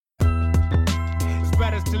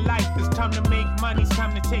to life. It's time to make money. It's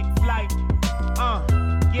time to take flight.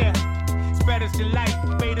 Yeah. Spreaders to life.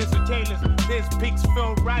 Faders or tailors. This pics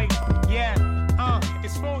feel right. Yeah.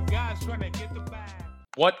 It's 4 guys trying to get the bag.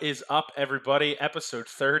 What is up, everybody? Episode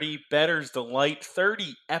 30, Bettor's Delight,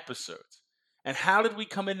 30 episodes. And how did we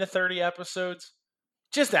come into 30 episodes?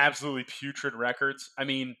 Just absolutely putrid records. I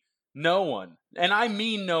mean, no one, and I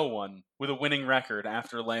mean no one, with a winning record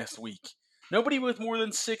after last week. Nobody with more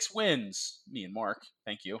than 6 wins. Me and Mark,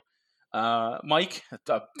 thank you. Mike,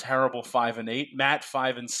 a terrible 5-8. Matt,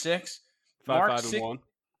 5-6. Mark, 5-1.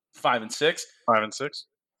 5-6. 5-6.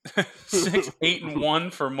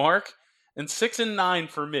 6-8-1 for Mark. And 6-9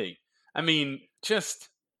 for me. I mean, just,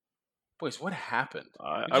 boys, what happened?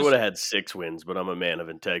 I would have had 6 wins, but I'm a man of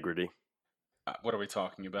integrity. What are we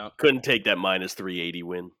talking about? Couldn't take that minus 380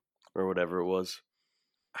 win or whatever it was.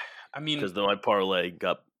 I mean, because my parlay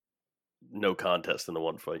got no contest in the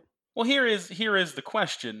one fight. Well, here is the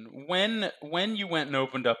question: when you went and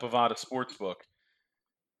opened up Avada Sportsbook,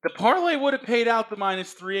 the parlay would have paid out the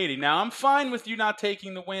minus 380. Now, I'm fine with you not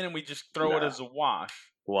taking the win and we just throw it as a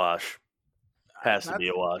wash. Wash. Has to be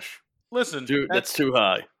a wash. Listen, dude, that's too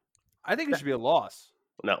high. I think it should be a loss.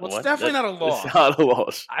 No, well, it's definitely not a loss. It's not a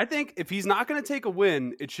loss. I think if he's not going to take a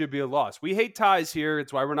win, it should be a loss. We hate ties here.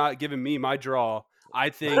 It's why we're not giving me my draw. I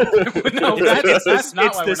think no, that's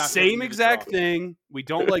not why the same exact thing. We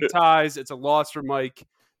don't like ties. It's a loss for Mike.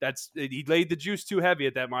 He laid the juice too heavy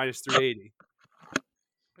at that minus 380. But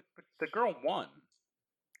the girl won.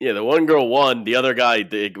 Yeah, the one girl won. The other guy,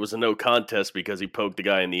 it was a no contest because he poked the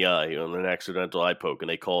guy in the eye on an accidental eye poke, and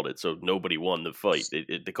they called it. So nobody won the fight.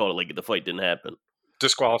 They called it like the fight didn't happen.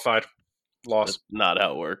 Disqualified. Loss. That's not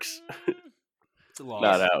how it works. It's a loss.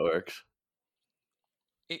 Not how it works.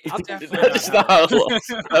 That's not how it works.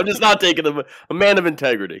 I'm just not taking a man of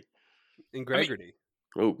integrity. And Gregory.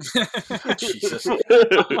 Oh, Jesus!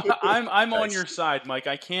 I'm on your side, Mike.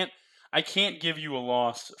 I can't give you a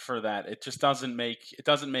loss for that. It just doesn't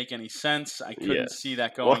make any sense. I couldn't see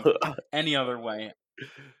that going any other way.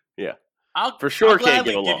 Yeah, I'll can't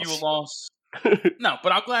gladly give you a loss. No,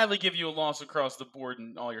 but I'll gladly give you a loss across the board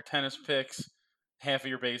in all your tennis picks, half of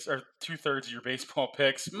your 2/3 of your baseball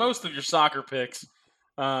picks, most of your soccer picks.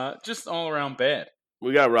 Just all around bad.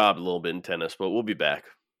 We got robbed a little bit in tennis, but we'll be back.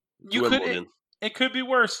 It could be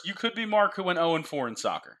worse. You could be Mark, who went 0-4 in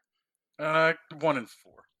soccer. 1-4.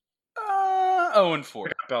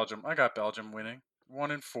 0-4. I got Belgium winning.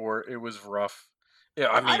 1-4. It was rough. Yeah,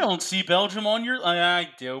 I mean, I don't see Belgium on your. I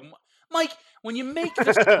do, Mike. When you make the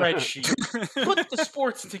spreadsheet, put the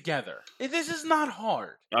sports together. This is not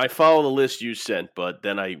hard. I follow the list you sent, but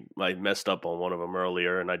then I messed up on one of them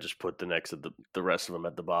earlier, and I just put the rest of them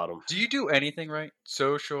at the bottom. Do you do anything right?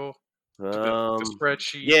 Social, the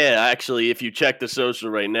spreadsheet. Yeah, actually, if you check the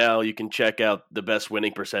social right now, you can check out the best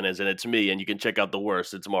winning percentage, and it's me, and you can check out the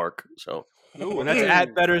worst. It's Mark. So, and that's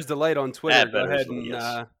at Bettor's Delight on Twitter. Go ahead and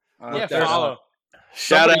follow.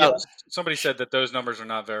 Shout out. Somebody said that those numbers are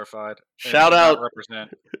not verified. Shout out.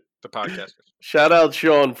 Represent the podcasters. Shout out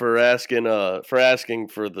Sean for asking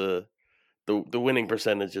for the winning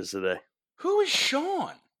percentages today. Who is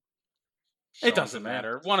Sean? It doesn't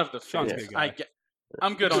matter. One of the Sean's fans. good guy.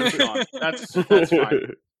 I'm good on Sean. That's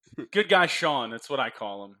fine. Good guy Sean. That's what I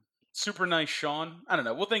call him. Super nice Sean. I don't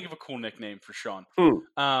know. We'll think of a cool nickname for Sean.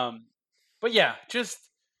 But yeah, just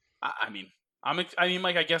I mean, Mike,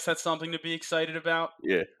 I guess that's something to be excited about.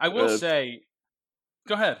 Yeah. I will say,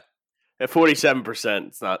 go ahead. At 47%,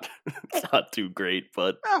 it's not too great,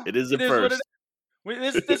 but it is a first.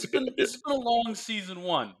 This has been a long season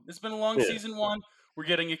one. It's been a long season one. We're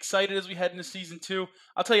getting excited as we head into season 2.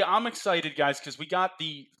 I'll tell you, I'm excited, guys, because we got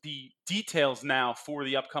the details now for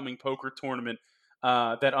the upcoming poker tournament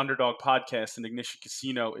that Underdog Podcast and Ignition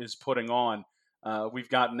Casino is putting on. We've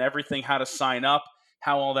gotten everything, how to sign up,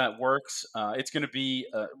 how all that works. It's going to be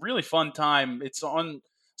a really fun time. It's on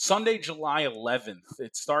Sunday, July 11th.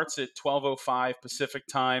 It starts at 12:05 Pacific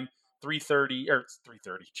time,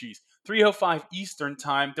 3:05 Eastern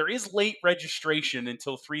time. There is late registration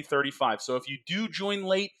until 3:35. So if you do join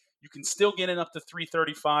late, you can still get in up to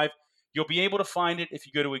 3:35. You'll be able to find it if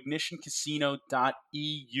you go to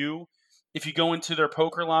ignitioncasino.eu. If you go into their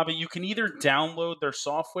poker lobby, you can either download their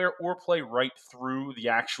software or play right through the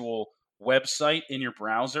actual website in your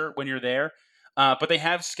browser when you're there. But they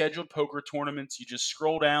have scheduled poker tournaments. You just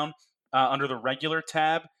scroll down under the regular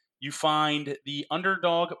tab. You find the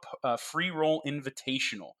Underdog Free Roll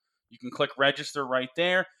Invitational. You can click register right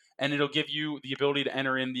there, and it'll give you the ability to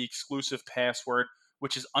enter in the exclusive password,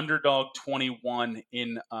 which is Underdog21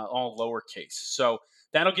 in all lowercase. So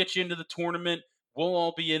that'll get you into the tournament. We'll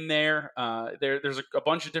all be in there. There's a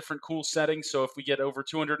bunch of different cool settings. So if we get over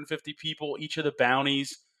 250 people, each of the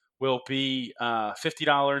bounties will be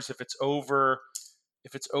 $50. If it's over,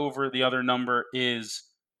 the other number is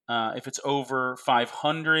if it's over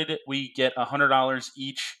 500, we get $100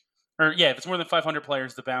 each. Or yeah, if it's more than 500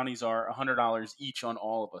 players, the bounties are $100 each on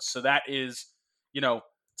all of us. So that is,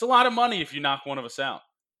 it's a lot of money if you knock one of us out.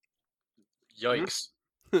 Yikes.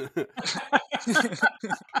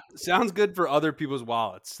 Sounds good for other people's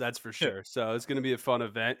wallets, that's for sure. So it's going to be a fun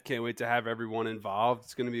event. Can't wait to have everyone involved.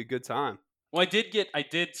 It's going to be a good time. Well, I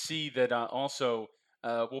did see that also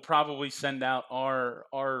we'll probably send out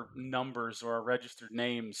our numbers or our registered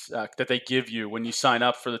names that they give you when you sign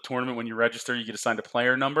up for the tournament. When you register, you get assigned a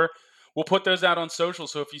player number. We'll put those out on social.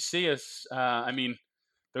 So if you see us,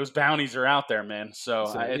 those bounties are out there, man. So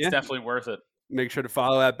it's definitely worth it. Make sure to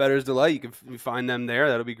follow at Bettor's Delight. You can find them there.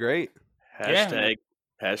 That'll be great.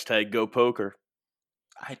 Hashtag go poker.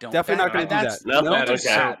 I don't definitely not going to do that. No, that is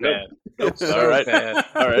so bad. It's All so right. bad.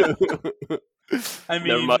 All right. I mean,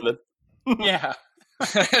 Never mind then. yeah.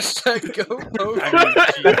 Hashtag go poker.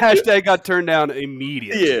 The hashtag got turned down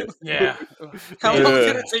immediately. Yeah. How long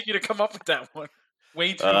did it take you to come up with that one?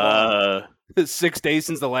 Way too long. 6 days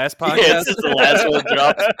since the last podcast. Yeah, since the last one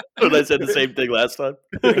dropped. But I said the same thing last time.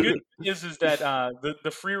 The good news is that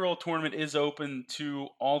the free roll tournament is open to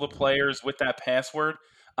all the players with that password,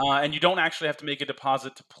 and you don't actually have to make a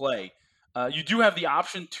deposit to play. You do have the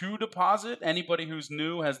option to deposit. Anybody who's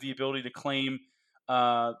new has the ability to claim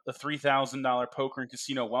the $3,000 poker and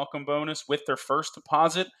casino welcome bonus with their first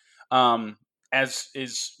deposit. As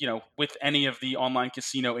is, with any of the online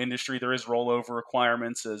casino industry, there is rollover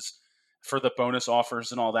requirements as for the bonus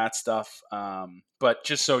offers and all that stuff. But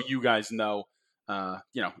just so you guys know,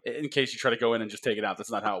 in case you try to go in and just take it out, that's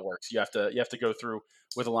not how it works. You have to go through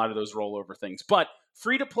with a lot of those rollover things. But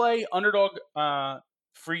free to play, Underdog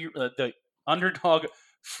the Underdog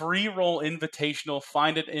free roll invitational.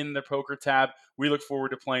 Find it in the poker tab. We look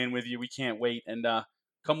forward to playing with you. We can't wait, and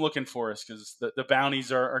come looking for us because the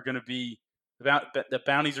bounties are going to be. The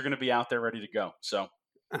bounties are going to be out there ready to go. So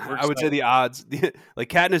I would say the odds, like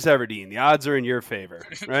Katniss Everdeen, the odds are in your favor,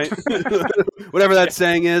 right? Whatever that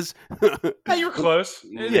saying is. Yeah, you were close.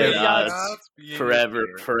 The odds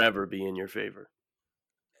forever be in your favor.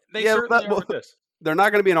 They certainly are with this. They're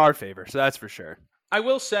not going to be in our favor, so that's for sure. I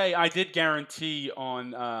will say I did guarantee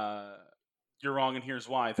on You're Wrong and Here's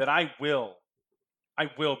Why that I will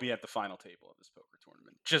be at the final table of this poker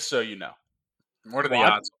tournament, just so you know. What are the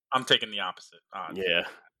odds? I'm taking the opposite odds. Yeah.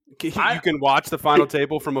 You can watch the final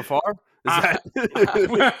table from afar? I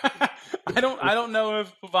don't know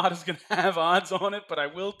if Bovada's going to have odds on it, but I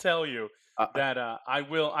will tell you that I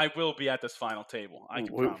will be at this final table. I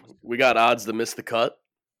can promise. We got odds to miss the cut.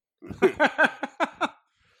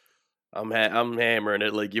 I'm hammering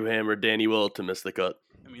it like you hammered Danny Will to miss the cut.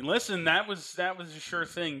 I mean, listen, that was a sure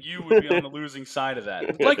thing. You would be on the losing side of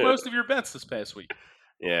that, like most of your bets this past week.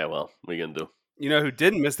 Yeah, well, what are you gonna do? You know who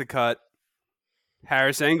didn't miss the cut?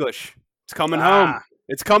 Harris English. It's coming home.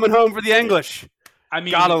 It's coming home for the English. I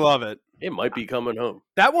mean, gotta love it. It might be coming home.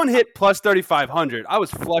 That one hit plus 3,500. I was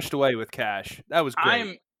flushed away with cash. That was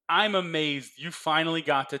great. I'm amazed you finally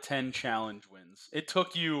got to 10 challenge wins. It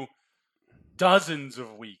took you dozens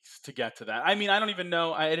of weeks to get to that. I mean, I don't even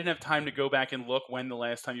know. I didn't have time to go back and look when the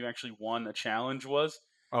last time you actually won a challenge was.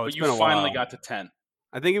 Oh, but you finally got to 10.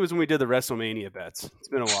 I think it was when we did the WrestleMania bets. It's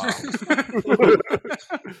been a while.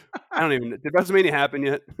 I don't even. Did WrestleMania happen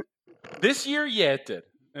yet? This year, yeah, it did.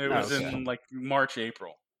 It was in like March,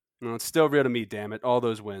 April. No, it's still real to me. Damn it! All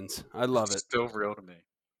those wins. I love it. Still real to me.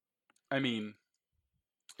 I mean,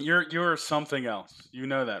 you're something else. You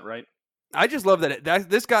know that, right? I just love that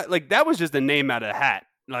this guy, like, that was just a name out of the hat.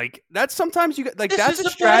 Like, that's sometimes you like, that's a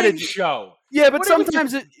strategy show. Yeah, but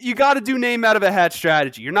sometimes you got to do name out of a hat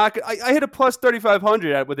strategy. You're not. I hit a plus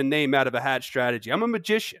 3,500 with a name out of a hat strategy. I'm a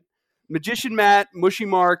magician. Magician Matt, Mushy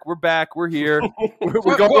Mark. We're back. We're here.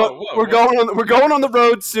 We're going on the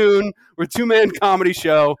road soon. We're a 2-man comedy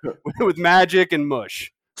show with magic and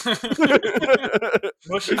mush.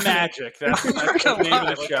 Mushy Magic. That's the name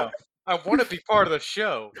of the show. I want to be part of the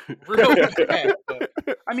show. Real bad.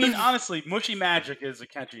 I mean, honestly, Mushy Magic is a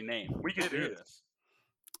catchy name. We could do this.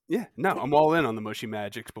 Yeah, no, I'm all in on the Mushy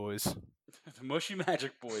Magic boys. The Mushy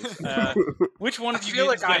Magic boys. Which one of you? I feel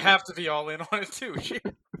like I have to be all in on it too.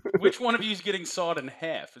 Which one of you is getting sawed in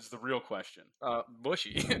half? Is the real question.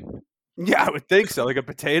 Mushy. Yeah, I would think so. Like a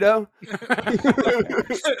potato.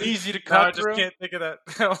 Easy to cut. I just can't think of that.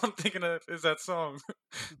 All I'm thinking of is that song,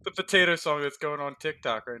 the potato song that's going on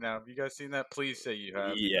TikTok right now. Have you guys seen that? Please say you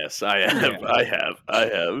have. Yes, I have. I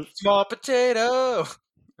have. Small potato.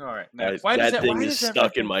 All right. Next. That thing is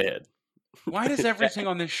stuck in my head. Why does everything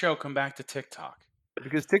on this show come back to TikTok?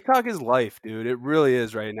 Because TikTok is life, dude. It really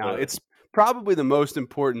is right now. Yeah. It's probably the most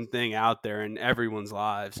important thing out there in everyone's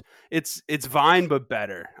lives. It's Vine, but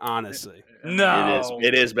better, honestly. No.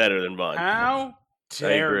 It is better than Vine. How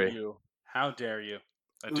dare agree. you? How dare you?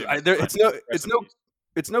 I do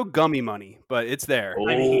It's no gummy money, but it's there. Oh,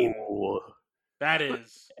 I mean, That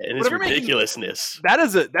is. and it's ridiculousness. That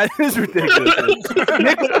is ridiculous.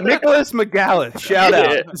 Nicholas McGallis, shout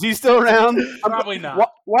out. Yeah. Is he still around? Probably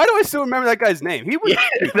not. Why do I still remember that guy's name? He was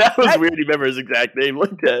That was weird. You remember his exact name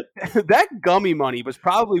like that? that gummy money was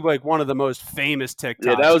probably like one of the most famous TikToks.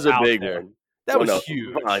 Yeah, that was a out big there. one. That was no,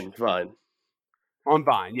 huge. Fine. On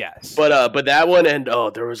Vine, yes. But that one and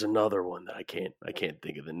there was another one that I can't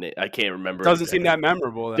think of the name. I can't remember. Doesn't seem that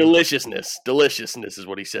memorable. Then. Deliciousness is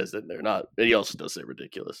what he says that they're not. He also does say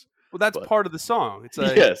ridiculous. Well, that's but- part of the song. It's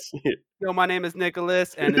like, Yes. yo, my name is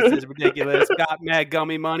Nicholas, and this is ridiculous. Got mad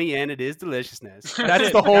gummy money, and it is deliciousness.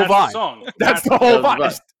 That's the whole That's Vine. the song. That's the whole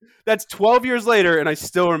That's the Vine. That's 12 years later, and I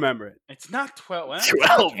still remember it. It's not 12. Well,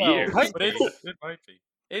 12 years. But It might be.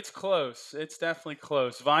 it's close. It's definitely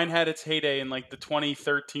close. Vine had its heyday in like the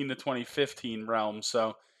 2013 to 2015 realm,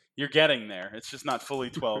 so you're getting there. It's just not fully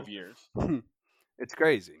 12 years. It's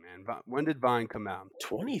crazy, man. When did Vine come out?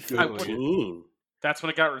 2013. That's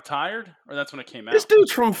when it got retired, or that's when it came out? This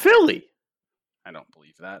dude's from Philly. I don't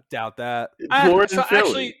believe that. Doubt that. Born in Philly.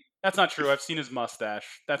 Actually, that's not true. I've seen his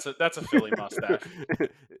mustache. That's a Philly mustache.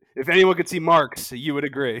 If anyone could see Marks, you would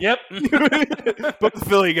agree. Yep. But the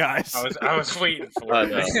Philly guys. I was waiting for I it.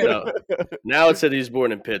 know. No. Now it said he's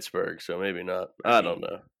born in Pittsburgh, so maybe not. I don't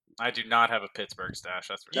know. I do not have a Pittsburgh stash.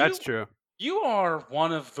 That's for That's true. You are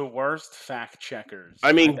one of the worst fact checkers.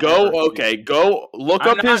 I mean, I've go ever seen. look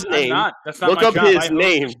I'm up his not- name. I'm not. That's not Look my up job. his I host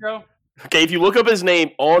name. the show. Okay, if you look up his name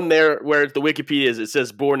on there where the Wikipedia is, it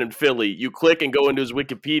says born in Philly. You click and go into his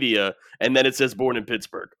Wikipedia, and then it says born in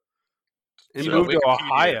Pittsburgh. And So moved to Wikipedia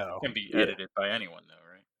Ohio. Can be Yeah. edited by anyone,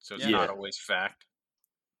 though, right? So it's Yeah. not always fact.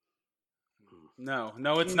 No,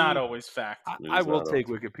 it's not always fact. I will take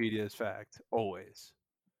Wikipedia as fact. Always.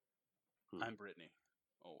 I'm Britney.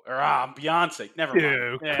 Or I'm Beyonce. Never mind.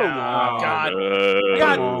 Dude, Yeah, come oh, on. God. Uh,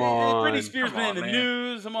 God, Come on. Britney Spears Come been on, in the man.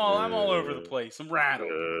 news. I'm all over the place. I'm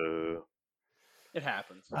rattled. It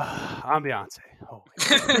happens. I'm Beyonce.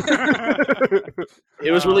 Always.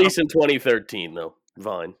 It was released in 2013, though.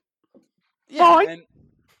 Vine. Yeah, Fine. and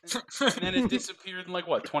then it disappeared in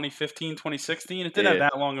 2015, 2016. It didn't have Yeah.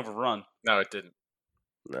 that long of a run. No, it didn't.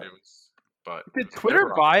 No. It was, but Did Twitter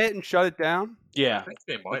Never buy it and shut it down? I Yeah, think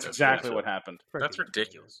they might that's have. exactly so. what happened. That's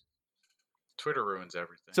ridiculous. Twitter ruins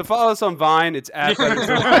everything. So follow us on Vine. It's at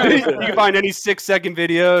you can find any 6-second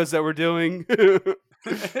videos that we're doing.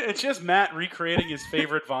 It's just Matt recreating his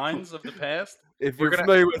favorite vines of the past. If We're you're gonna-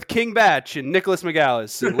 familiar with King Batch and Nicholas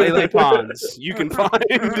McGallis and Lele Pons, you can find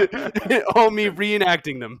all me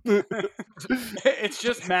reenacting them. It's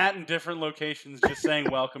just Matt in different locations just saying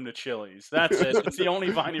welcome to Chili's. That's it. It's the only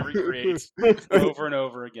vine he recreates over and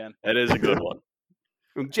over again. That is a good one.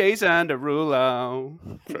 From Jason Derulo.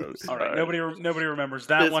 All right, nobody remembers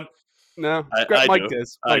that This- one. No, I Mike do.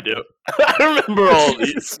 does. I Mike do. I remember all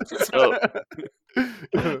these. So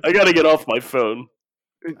I got to get off my phone.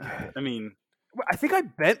 I mean, I think I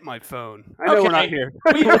bent my phone. I know we're not Okay. here.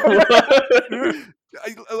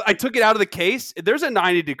 I took it out of the case. There's a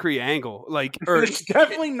 90-degree angle, or it's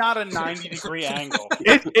definitely not a 90-degree angle.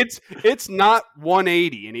 it's not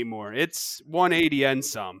 180 anymore. It's 180 and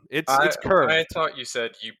some. It's curved. I thought you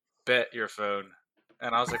said you bet your phone,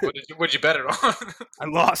 and I was like, "What'd you bet it on?" I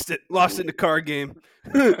lost it in the card game.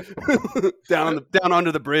 down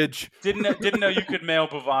under the bridge. Didn't know you could mail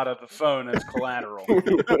Bovada the phone as collateral.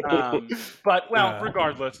 But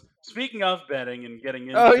regardless. Speaking of betting and getting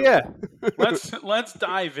into Oh yeah. let's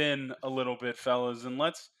dive in a little bit, fellas, and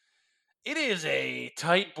it is a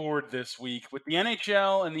tight board this week with the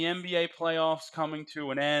NHL and the NBA playoffs coming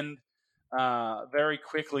to an end very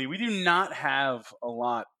quickly. We do not have a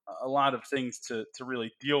lot of things to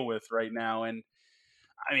really deal with right now, and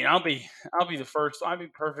I mean, I'll be the first. I'll be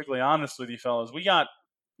perfectly honest with you, fellas. We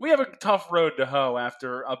have a tough road to hoe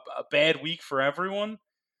after a bad week for everyone.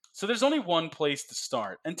 So there's only one place to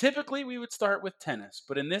start, and typically we would start with tennis,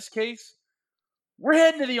 but in this case, we're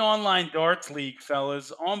heading to the online darts league,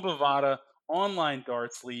 fellas. On Bovada Online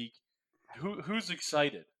Darts League. Who's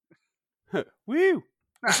excited? Woo.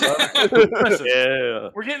 Listen, Yeah.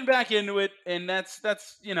 we're getting back into it, and that's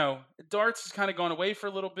darts has kind of gone away for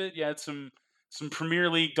a little bit. You had some Premier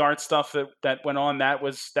League darts stuff that went on. That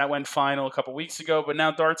went final a couple weeks ago, but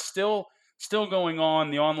now darts still going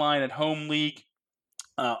on. The online at home league,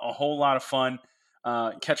 a whole lot of fun.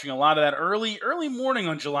 catching a lot of that early morning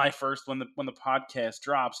on July 1st when the podcast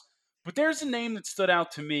drops. But there's a name that stood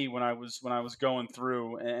out to me when I was going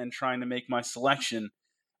through and trying to make my selection,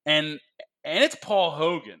 and it's Paul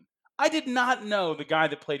Hogan. I did not know the guy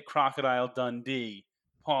that played Crocodile Dundee,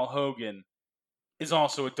 Paul Hogan, is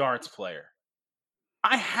also a darts player.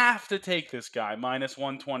 I have to take this guy minus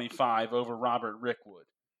 125 over Robert Rickwood.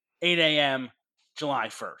 8 a.m. July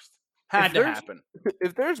 1st. Had to happen.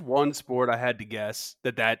 If there's one sport I had to guess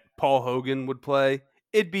that Paul Hogan would play,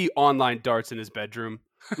 it'd be online darts in his bedroom.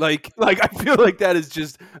 Like I feel like that is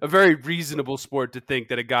just a very reasonable sport to think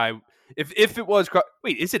that a guy, if it was,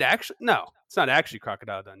 wait, is it actually? No, it's not actually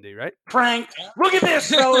Crocodile Dundee, right? Pranked. Look at this,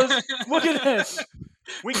 fellas. Look at this.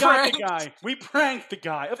 We got the guy. We pranked the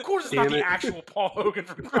guy. Of course, it's not the actual Paul Hogan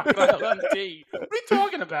from Crocodile Dundee. What are you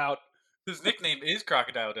talking about? His nickname is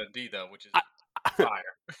Crocodile Dundee, though, which is fire.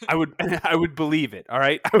 I would believe it. All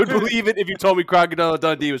right, I would believe it if you told me Crocodile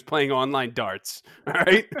Dundee was playing online darts. All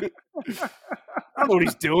right, I don't know what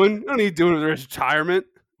he's doing. I don't know what he's doing with his retirement.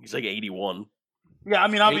 He's like 81. Yeah, I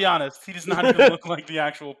mean, I'll be honest. He does not even look like the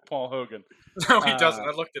actual Paul Hogan. No, he doesn't.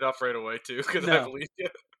 I looked it up right away too because I believe you.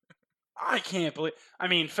 I can't believe. I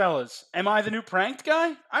mean, fellas, am I the new pranked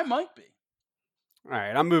guy? I might be. All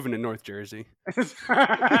right, I'm moving to North Jersey. Still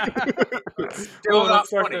not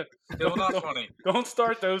funny. Still not funny. Don't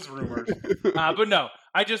start those rumors. But no,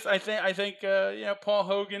 I think Paul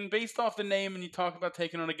Hogan, based off the name, and you talk about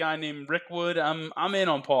taking on a guy named Rickwood, I'm in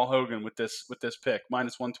on Paul Hogan with this pick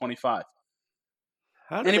minus 125.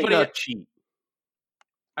 How did anybody not cheat?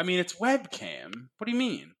 I mean, it's webcam. What do you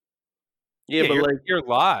mean? Yeah, but you're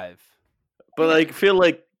live. But I feel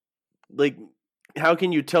like how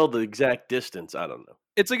can you tell the exact distance? I don't know.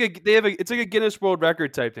 It's like a Guinness World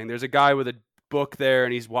Record type thing. There's a guy with a book there,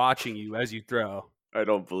 and he's watching you as you throw. I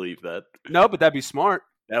don't believe that. No, but that'd be smart.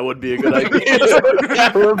 That would be a good idea.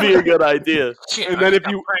 That would be a good idea. Shit, and then if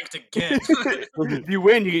you pranked again, if you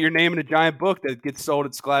win, you get your name in a giant book that gets sold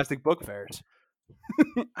at Scholastic Book Fairs.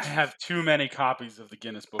 I have too many copies of the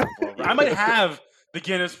Guinness Book of World Records. I might have the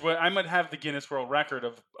Guinness World Record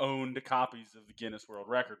of owned copies of the Guinness World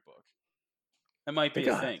Record book. That might be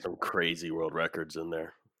a thing. Some crazy world records in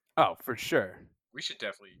there. Oh, for sure. We should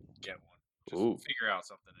definitely get one. Just figure out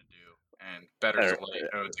something to do. And better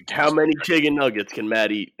to how many chicken nuggets can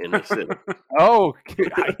Matt eat in a sitting? Oh,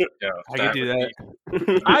 I can do that.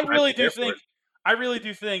 I really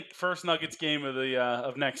do think first Nuggets game of the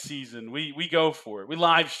of next season. We go for it. We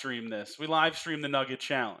live stream this. We live stream the Nugget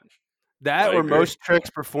Challenge. That or most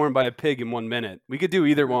tricks performed by a pig in 1 minute. We could do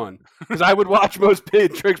either one. Because I would watch most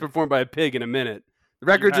tricks performed by a pig in a minute. The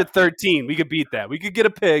record's at 13. We could beat that. We could get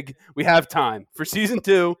a pig. We have time. For season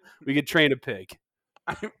 2, we could train a pig.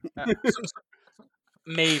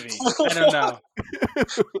 Maybe. I don't know.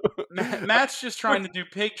 Matt's just trying to do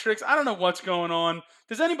pig tricks. I don't know what's going on.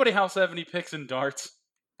 Does anybody else have any picks in darts?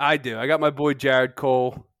 I do. I got my boy Jared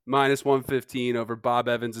Cole. Minus 115 over Bob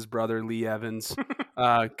Evans' brother, Lee Evans.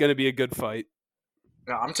 Gonna be a good fight.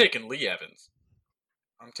 No, I'm taking Lee Evans.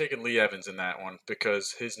 I'm taking Lee Evans in that one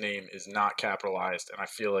because his name is not capitalized, and I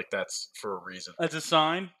feel like that's for a reason. That's a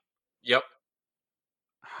sign? Yep.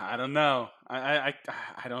 I don't know. I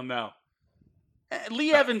don't know.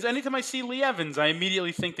 Lee Evans, anytime I see Lee Evans, I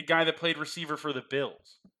immediately think the guy that played receiver for the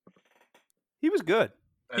Bills. He was good.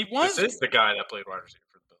 This is the guy that played wide receiver.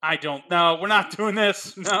 I don't know. We're not doing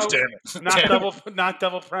this. No, not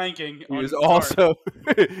double pranking. He was also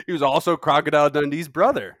Crocodile Dundee's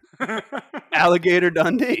brother, Alligator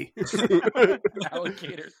Dundee.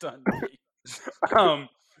 Alligator Dundee.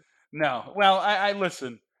 No. Well, I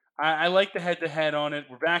listen. I like the head-to-head on it.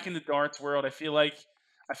 We're back in the darts world. I feel like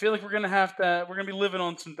we're gonna be living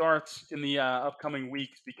on some darts in the upcoming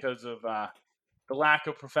weeks because of the lack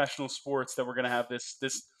of professional sports that we're gonna have this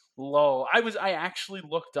lull. I actually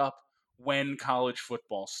looked up when college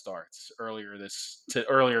football starts earlier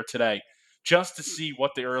today, just to see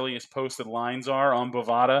what the earliest posted lines are on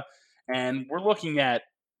Bovada, and we're looking at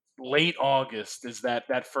late August is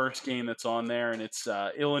that first game that's on there, and it's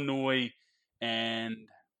Illinois and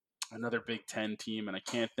another Big Ten team, and I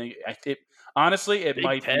can't think. Honestly, it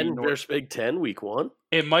might be there's Big Ten week 1.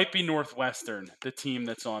 It might be Northwestern, the team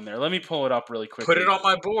that's on there. Let me pull it up really quick. Put it on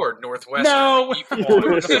my board, Northwestern. No.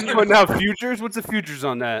 Now futures. What's the futures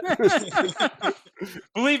on that?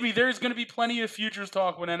 Believe me, there's going to be plenty of futures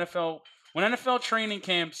talk when NFL training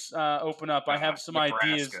camps open up. I have some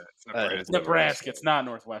ideas. Nebraska. It's not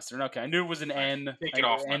Northwestern. Okay, I knew it was an N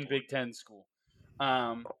Big Ten school.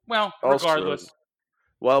 Well, regardless.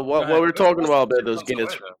 Well, what we're talking about those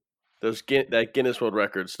Guinness. That Guinness World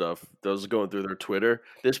Record stuff. Those going through their Twitter.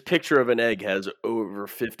 This picture of an egg has over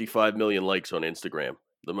 55 million likes on Instagram.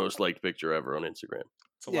 The most liked picture ever on Instagram.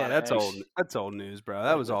 Yeah, that's old. That's old news, bro.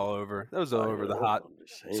 That was all over. That was all over the hot.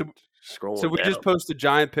 So we just post a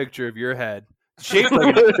giant picture of your head, shaped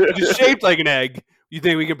like an egg. You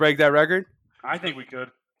think we can break that record? I think we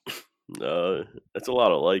could. That's a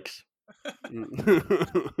lot of likes.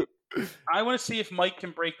 I want to see if Mike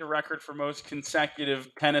can break the record for most consecutive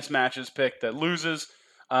tennis matches picked that loses.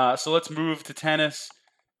 So let's move to tennis.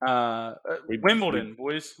 Wimbledon,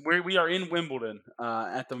 boys. We are in Wimbledon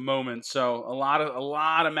at the moment, so a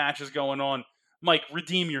lot of matches going on. Mike,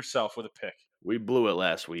 redeem yourself with a pick. We blew it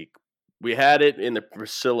last week. We had it in the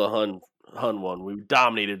Priscilla Hun one. We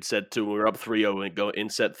dominated set 2. We were up 3-0 and go in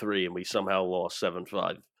set 3, and we somehow lost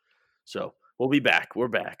 7-5. So we'll be back. We're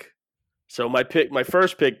back. So my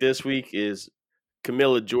first pick this week is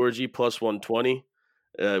Camila Giorgi plus 120.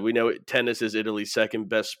 We know tennis is Italy's second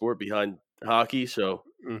best sport behind hockey. So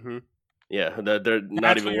yeah, they're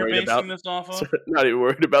not even worried about this off of? Not even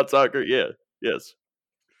worried about soccer. Yeah, yes.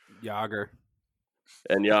 Yager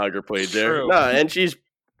played there. No, and she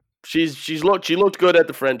looked good at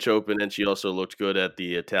the French Open, and she also looked good at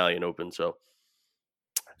the Italian Open. So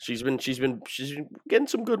she's been getting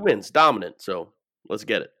some good wins, dominant. So let's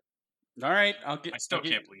get it. All right, I still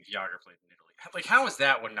can't believe Yager played in Italy. Like, how is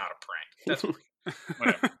that one not a prank? That's weird.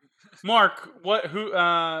 Whatever. Mark,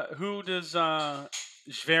 who does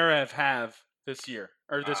Zverev have this year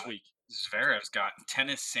or this week? Zverev's got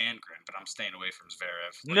Tennis Sandgren, but I'm staying away from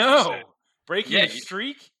Zverev. No, breaking the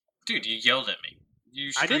streak, dude. You yelled at me.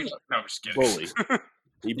 I didn't. No, I'm just kidding. Bully.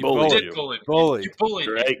 He bullied you. Bully. You bullied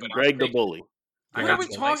me. Greg the bully. What are we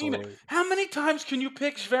talking about? How many times can you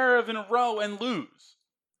pick Zverev in a row and lose?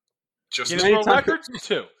 Just Guinness World Records?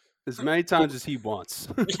 2. As many times as he wants.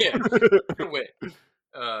 Yeah. Wait.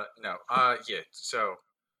 No. Yeah. So,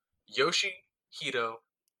 Yoshihiro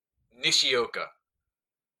Nishioka,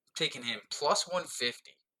 taking him plus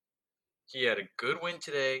 150. He had a good win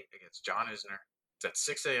today against John Isner. It's at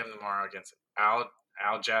 6 a.m. tomorrow against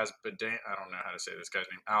Aljaz Badane. I don't know how to say this guy's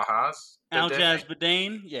name. Aljaz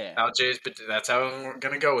Badane? Yeah. Aljaz Badane. That's how I'm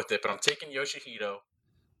going to go with it. But I'm taking Yoshihiro.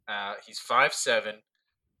 He's 5'7",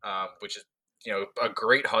 which is, a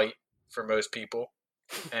great height for most people.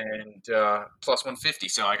 And plus 150.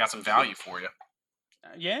 So I got some value for you.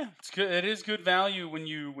 Yeah, it's good. It is good value when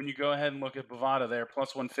you go ahead and look at Bovada there.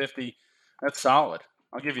 Plus 150. That's solid.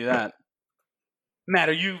 I'll give you that. Matt,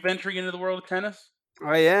 are you venturing into the world of tennis?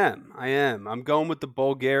 I am. I'm going with the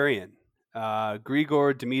Bulgarian,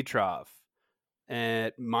 Grigor Dimitrov,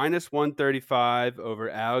 at minus 135 over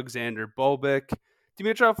Alexander Bublik.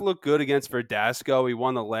 Dimitrov looked good against Verdasco. He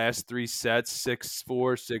won the last 3 sets,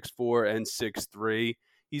 6-4, 6-4, and 6-3.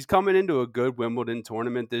 He's coming into a good Wimbledon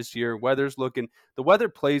tournament this year. The weather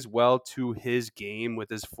plays well to his game with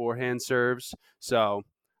his forehand serves. So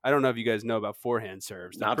I don't know if you guys know about forehand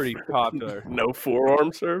serves. They're pretty popular. No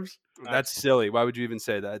forearm serves? That's silly. Why would you even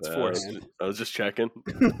say that? It's forehand. I was just checking.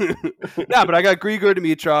 Nah, but I got Grigor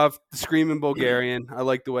Dimitrov, the screaming Bulgarian. I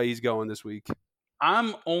like the way he's going this week.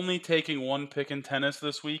 I'm only taking one pick in tennis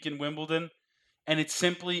this week in Wimbledon, and it's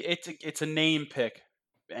a name pick,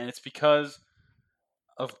 and it's because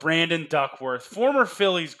of Brandon Duckworth, former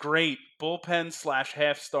Phillies great bullpen /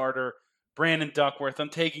 half starter Brandon Duckworth. I'm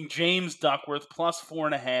taking James Duckworth plus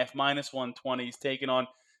 4.5, minus 120. He's taking on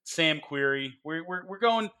Sam Querrey. We're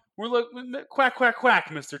quack quack quack,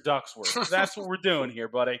 Mr. Ducksworth. That's what we're doing here,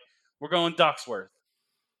 buddy. We're going Ducksworth.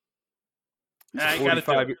 I got to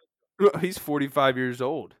do it. He's 45 years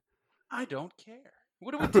old. I don't care.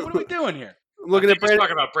 What are we doing here? Looking at Brandon.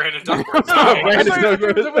 Talking about Brandon Duckworth. I was going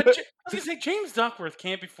to say James Duckworth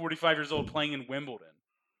can't be 45 years old playing in Wimbledon.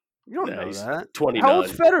 You don't know that. 29. How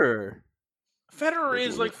old's Federer? Federer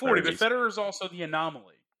is like 40, but Federer is also the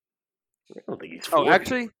anomaly. I don't think he's 40. Oh,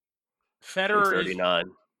 actually? Federer he's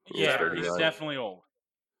 39. Yeah, 39. He's definitely old.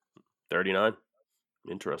 39?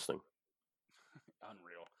 Interesting.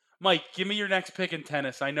 Unreal. Mike, give me your next pick in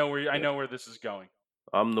tennis. I know where this is going.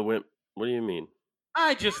 I'm the wimp. What do you mean?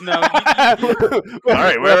 I just know. All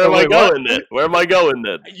right, where am I going then? Where am I going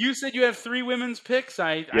then? You said you have 3 women's picks.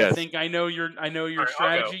 I think I know your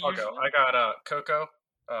strategy. I'll go. I got Coco.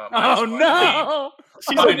 Oh no!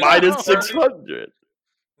 She's like minus 600.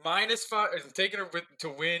 Minus 5. Taking her to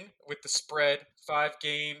win with the spread. 5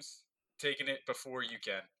 games. Taking it before you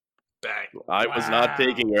can. Bang. I was not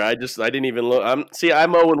taking her. I didn't even look. I'm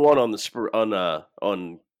 0-1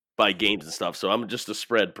 on by games and stuff. So I'm just a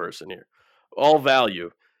spread person here. All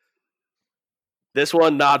value. This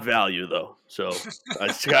one not value though. So I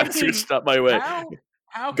just got to stop my way.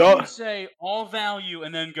 How Go- can you say all value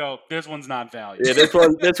and then go, this one's not value? Yeah, this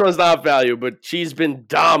one's not value, but she's been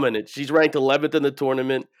dominant. She's ranked 11th in the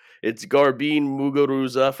tournament. It's Garbine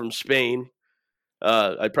Muguruza from Spain.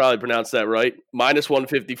 I probably pronounced that right. Minus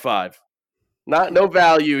 155. No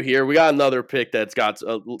value here. We got another pick that's got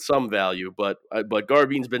some value, but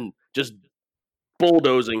Garbine's been just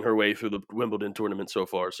bulldozing her way through the Wimbledon tournament so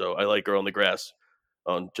far. So I like her on the grass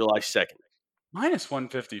on July 2nd. Minus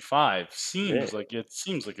 155 seems like it's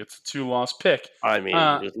a 2-loss pick. I mean,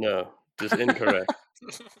 just incorrect.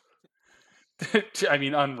 I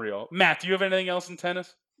mean, unreal. Matt, do you have anything else in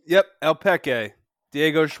tennis? Yep, El Peque,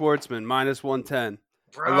 Diego Schwartzman, minus 110.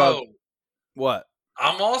 Bro, What?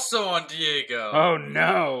 I'm also on Diego. Oh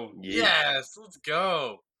no! Yes, let's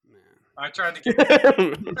go. Man. I tried to get.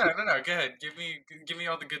 No. Go ahead. Give me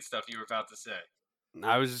all the good stuff you were about to say.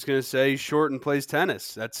 I was just gonna say he's short and plays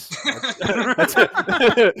tennis. That's that's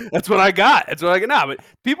what I got. That's what I got now. But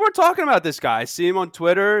people are talking about this guy. I see him on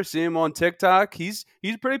Twitter, see him on TikTok. He's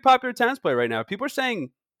a pretty popular tennis player right now. People are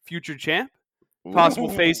saying future champ, possible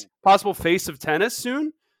face of tennis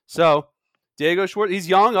soon. So Diego Schwartz, he's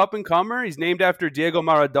young, up and comer. He's named after Diego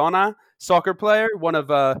Maradona, soccer player, one of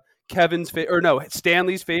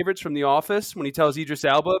Stanley's favorites from The Office when he tells Idris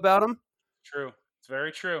Elba about him. True. It's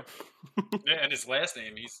very true. Yeah, and his last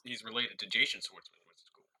name, he's related to Jason Schwartzman, which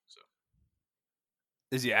is cool. So.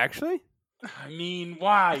 Is he actually? I mean,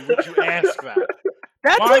 why would you ask that?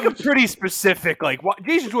 That's Why like a would you- pretty specific. Like,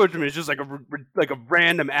 Jason Schwartzman is just like a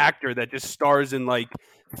random actor that just stars in like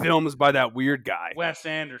films by that weird guy. Wes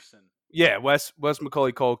Anderson. Yeah, Wes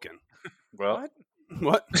Macaulay Culkin. Well,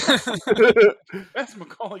 What? Wes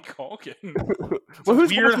Macaulay Culkin. Well, who's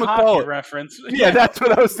Weird Wes hockey Macaulay? reference. Yeah, that's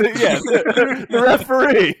what I was thinking. Yeah, the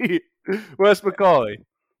referee, Wes Macaulay.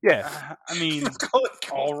 Yeah, I mean,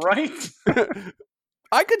 all right.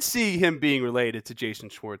 I could see him being related to Jason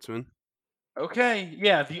Schwartzman. Okay,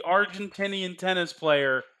 yeah, the Argentinian tennis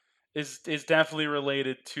player is definitely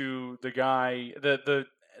related to the guy, the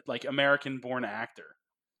like American-born actor.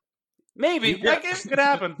 Maybe Yeah. that could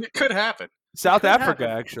happen. it could happen. South could Africa,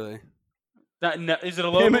 happen. actually. No, is it a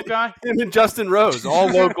local guy? Him and Justin Rose, all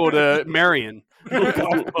local to Marion.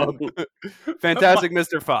 Golf club. Fantastic,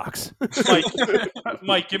 Mr. Fox.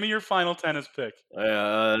 Mike, give me your final tennis pick.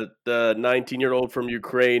 The 19-year-old from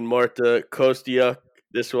Ukraine, Marta Kostyuk.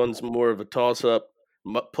 This one's more of a toss-up,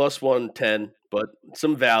 plus 110, but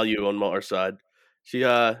some value on our side. She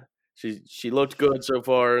looked good so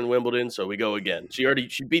far in Wimbledon, so we go again. She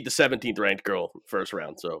beat the 17th ranked girl first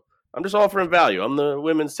round, so I'm just offering value. I'm the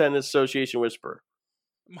Women's Tennis Association whisperer.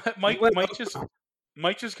 Mike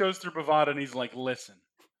just goes through Bovada and he's like, listen,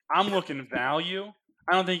 I'm looking value.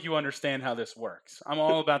 I don't think you understand how this works. I'm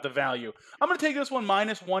all about the value. I'm going to take this one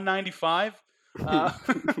minus 195.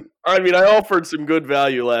 I mean, I offered some good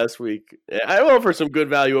value last week. I offer some good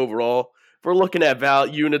value overall. If we're looking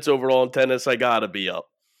at units overall in tennis, I got to be up.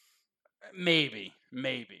 Maybe.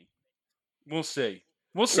 We'll see.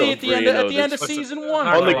 We'll see at the end of season one.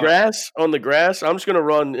 On the Mike. grass, I'm just going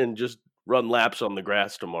to run laps on the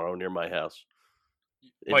grass tomorrow near my house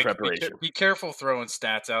in Mike, preparation. be careful throwing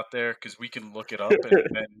stats out there because we can look it up and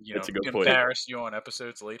That's a good point. embarrass you on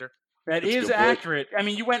episodes later. That That's a is good point. accurate. I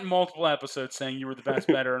mean, you went multiple episodes saying you were the best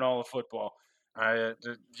bettor in all of football. You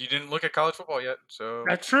didn't look at college football yet, so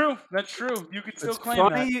That's true. You could still claim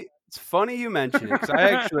that. It's funny you mention it because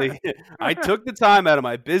I took the time out of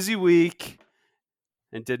my busy week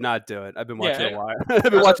and did not do it. I've been watching The Wire. I've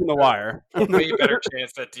been watching The Wire. way better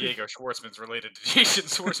chance that Diego Schwartzman's related to Jason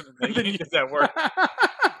Schwartzman than you did that work.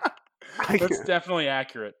 That's definitely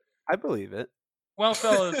accurate. I believe it. Well,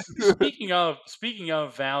 fellas, speaking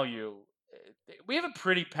of value, we have a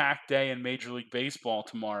pretty packed day in Major League Baseball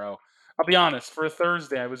tomorrow. I'll be honest, for a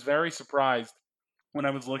Thursday, I was very surprised when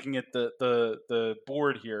I was looking at the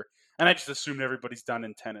board here, and I just assumed everybody's done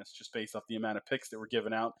in tennis just based off the amount of picks that were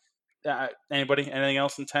given out. Anybody? Anything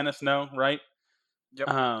else in tennis? No, right? Yep.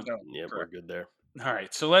 Yeah, we're good there. All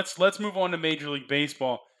right, so let's move on to Major League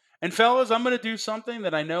Baseball. And fellas, I'm going to do something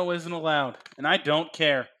that I know isn't allowed, and I don't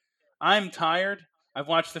care. I'm tired. I've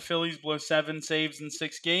watched the Phillies blow 7 saves in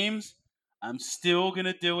 6 games. I'm still going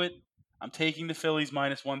to do it. I'm taking the Phillies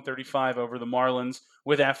minus 135 over the Marlins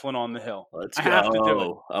with Eflin on the hill. Let's I go. have to do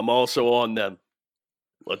it. I'm also on them.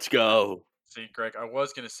 Let's go. See, Greg, I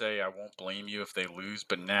was gonna say I won't blame you if they lose,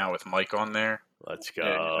 but now with Mike on there, Let's go.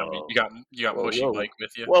 and, I mean, you got Whoa, Mushy whoa. Mike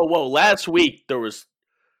with you. Whoa. Last week there was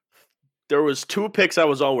 2 picks I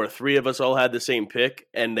was on where 3 of us all had the same pick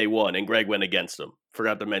and they won, and Greg went against them.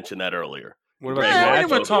 Forgot to mention that earlier. What about Greg, the I Yeah,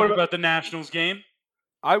 didn't want Nationals? to talk about the Nationals game.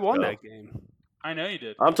 I won No. that game. I know you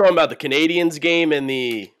did. I'm talking about the Canadians game and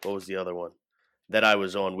what was the other one? that I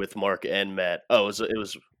was on with Mark and Matt. Oh, it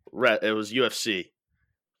was UFC.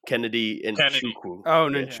 Kennedy and Chukwu. Oh,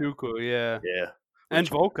 Nchukwu, yeah. And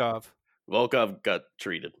Volkov. Volkov got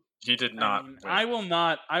treated. He did not. I will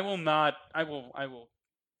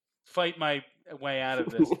fight my way out of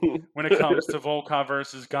this when it comes to Volkov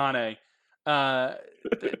versus Gane.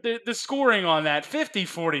 The scoring on that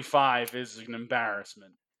 50-45 is an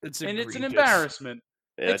embarrassment. It's an embarrassment.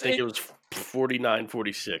 Yeah, I think it was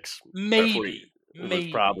 49-46. Maybe. It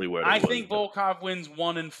was probably where it was. I think Volkov wins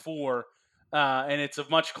 1 and 4, and it's a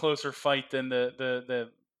much closer fight than the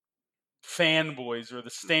fanboys or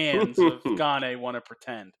the stands of Gane want to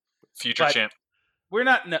pretend. Future champ. We're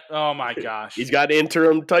not. Oh my gosh. He's got an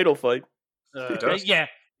interim title fight. Yeah,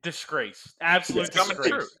 disgrace. Absolute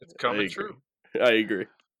disgrace. It's coming true. I agree.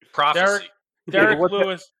 Prophecy.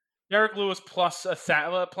 Derek Lewis plus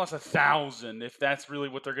 1,000. If that's really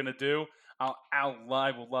what they're gonna do, I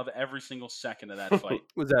will love every single second of that fight.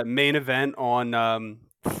 Was that main event on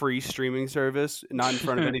free streaming service, not in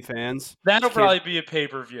front of any fans? That'll probably be a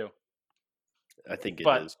pay-per-view. I think it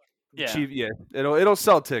is. Yeah, it'll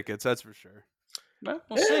sell tickets. That's for sure. Well,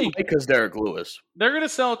 we'll see. Because Derek Lewis. They're going to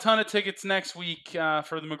sell a ton of tickets next week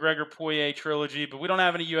for the McGregor-Poirier trilogy, but we don't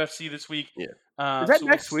have any UFC this week. Yeah. Is that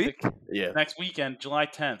next week? Yeah. Next weekend, July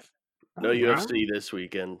 10th. No UFC this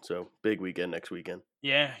weekend, so big weekend next weekend.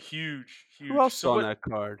 Yeah, huge. Who else on that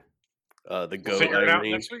card? The GOAT. We'll figure it out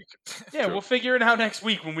next week. Yeah, we'll figure it out next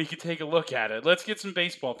week when we can take a look at it. Let's get some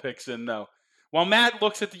baseball picks in, though. While Matt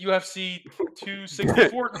looks at the UFC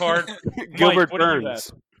 264 card, Gilbert Mike,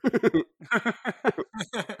 Burns.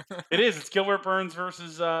 It's Gilbert Burns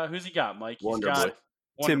versus who's he got, Mike? Wonder Boy.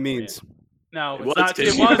 Tim Means. No, It it's was not.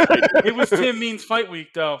 Tim It was Tim Means fight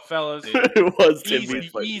week, though, fellas. It was Tim Means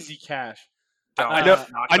fight. Easy cash.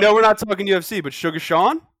 I know we're not talking UFC, but Sugar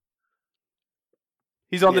Sean?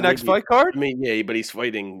 He's on the next fight card? I mean, yeah, but he's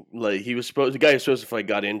fighting the guy who's supposed to fight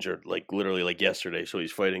got injured literally yesterday, so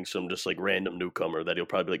he's fighting some just random newcomer that he'll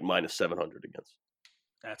probably be minus 700 against.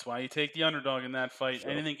 That's why you take the underdog in that fight.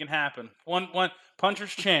 Sure. Anything can happen. One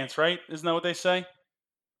puncher's chance, right? Isn't that what they say?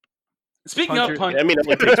 Speaking of punch, I mean,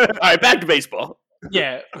 all right, back to baseball.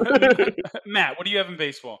 Yeah, Matt, what do you have in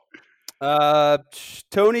baseball?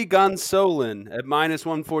 Tony Gonsolin at minus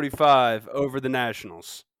 145 over the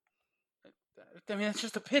Nationals. I mean, that's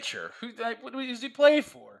just a pitcher. What does he play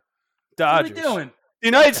for? Dodgers. What are you doing? The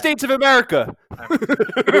United States of America.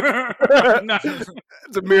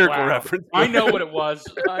 It's a miracle reference. I know what it was.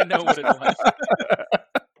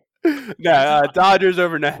 Dodgers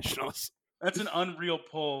over Nationals. That's an unreal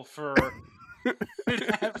pull for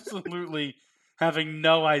absolutely having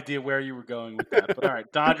no idea where you were going with that. But all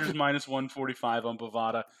right, Dodgers minus 145 on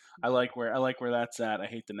Bovada. I like where that's at. I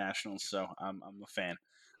hate the Nationals, so I'm a fan.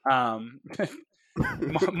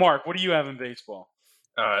 Mark, what do you have in baseball?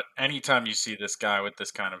 Anytime you see this guy with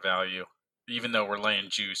this kind of value, even though we're laying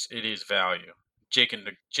juice, it is value. Jacob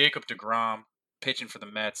deGrom pitching for the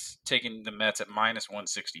Mets, taking the Mets at minus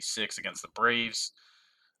 166 against the Braves.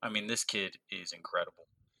 I mean, this kid is incredible.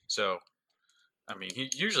 So, I mean,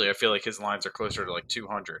 I feel like his lines are closer to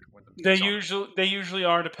 200. They usually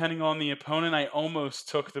are, depending on the opponent. I almost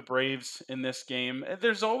took the Braves in this game.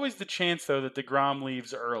 There's always the chance, though, that deGrom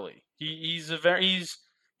leaves early. He's a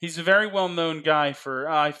very well-known guy for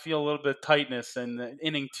I feel a little bit of tightness in the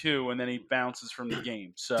inning 2, and then he bounces from the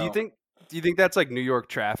game. So do you think that's like New York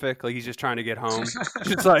traffic? Like he's just trying to get home.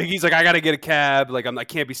 He's like I got to get a cab. Like I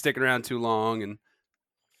can't be sticking around too long. And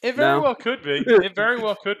it very well could be. It very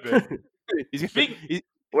well could be.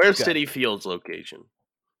 Where's Citi Field's location?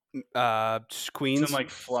 Queens. It's in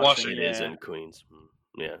Flushing. It is in Queens.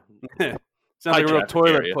 Yeah. Sounds like a real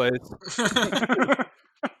toilet place.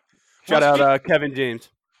 Shout out Kevin James.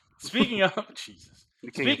 Speaking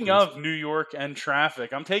of New York and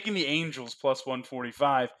traffic, I'm taking the Angels plus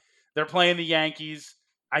 145. They're playing the Yankees.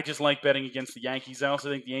 I just like betting against the Yankees. I also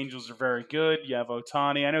think the Angels are very good. You have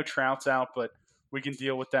Ohtani. I know Trout's out, but we can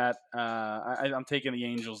deal with that. I'm taking the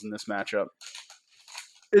Angels in this matchup.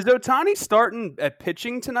 Is Ohtani starting at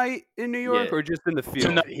pitching tonight in New York or just in the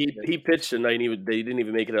field? He pitched tonight. They didn't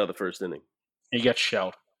even make it out of the first inning. He gets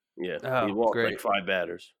shelled. Yeah, he walked 5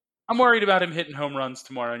 batters. I'm worried about him hitting home runs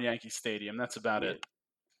tomorrow in Yankee Stadium. That's about it.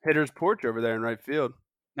 Hitter's porch over there in right field.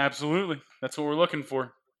 Absolutely. That's what we're looking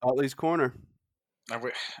for. Otley's corner. I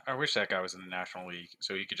wish that guy was in the National League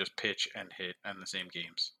so he could just pitch and hit in the same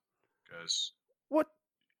games. Because what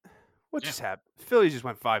just happened? Philly just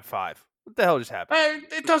went 5-5. What the hell just happened?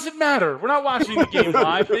 It doesn't matter. We're not watching the game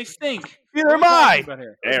live. They stink. Neither am I.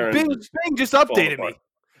 Aaron, Bing just updated me.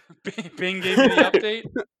 Bing gave me the update?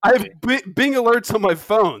 I have Bing alerts on my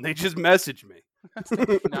phone. They just messaged me. That's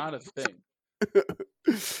not a thing.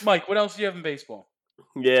 Mike, what else do you have in baseball?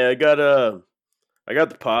 Yeah, I got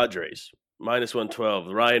the Padres minus 112.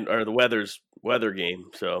 The weather game.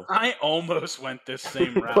 So, I almost went this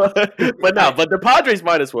same route. but the Padres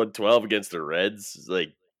minus 112 against the Reds, like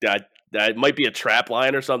that might be a trap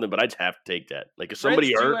line or something. But I'd have to take that. Like, if somebody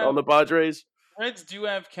Reds do hurt have- on the Padres, Reds do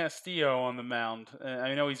have Castillo on the mound.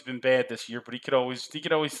 I know he's been bad this year, but he could always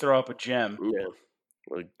throw up a gem. yeah.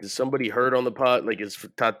 Like, is somebody hurt on the pot? Like, is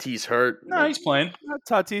Tatis hurt? No, he's playing.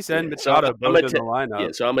 Tatis and Yeah, so Machado I'm both gonna in the lineup. Yeah,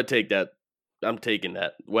 so I'm gonna take that. I'm taking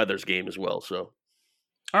that Weathers game as well. So,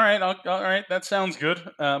 All right, all right. That sounds good.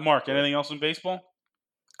 Mark, anything else in baseball?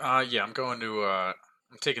 Yeah, I'm going to. I'm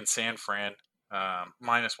taking San Fran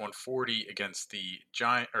minus 140 against the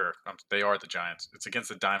Giant. They are the Giants. It's against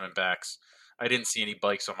the Diamondbacks. I didn't see any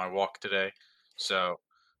bikes on my walk today, so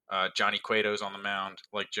Johnny Cueto's on the mound.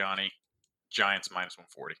 Like Johnny, Giants minus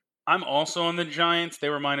 140. I'm also on the Giants. They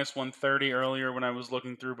were minus 130 earlier when I was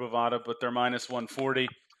looking through Bovada, but they're minus 140.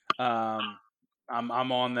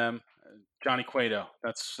 I'm on them. Johnny Cueto.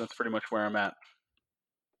 That's pretty much where I'm at.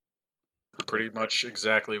 Pretty much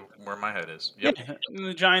exactly where my head is. Yep. Yeah,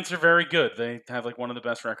 the Giants are very good. They have like one of the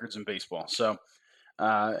best records in baseball. So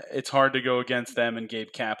it's hard to go against them and Gabe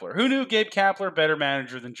Kapler. Who knew Gabe Kapler better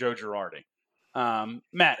manager than Joe Girardi?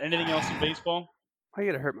 Matt, anything else in baseball? Why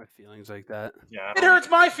you gotta hurt my feelings like that? Yeah. It hurts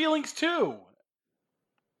my feelings too.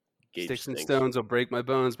 Gage Sticks and stinks. stones will break my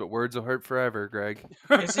bones, but words will hurt forever, Greg.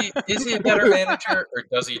 Is he a better manager, or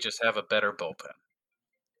does he just have a better bullpen?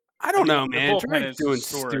 I don't know, the man. bullpen Drake's is doing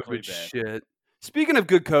historically stupid bad. shit. Speaking of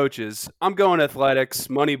good coaches, I'm going Athletics,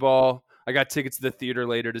 Moneyball. I got tickets to the theater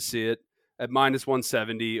later to see it at minus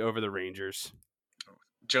 170 over the Rangers.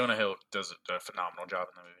 Jonah Hill does a phenomenal job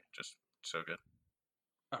in the movie. Just so good.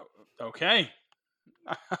 Oh, okay.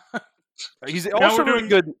 He's Now also we're really doing-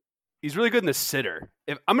 good. He's really good in The Sitter.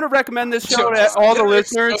 If I'm going to recommend this show Joe, to all the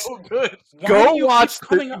it's listeners, so good. Why go do you watch keep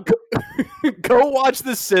coming up? go watch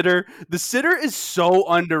The Sitter. The Sitter is so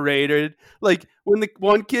underrated. Like when the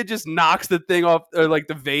one kid just knocks the thing off, or like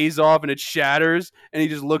the vase off, and it shatters, and he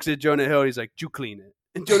just looks at Jonah Hill. And he's like, "You clean it."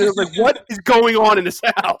 And Jonah Hill's like, "What is going on in this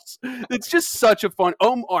house?" It's just such a fun.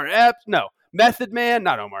 Omar Epps, no Method Man,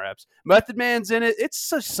 not Omar Epps. Method Man's in it. It's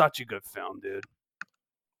such a good film, dude.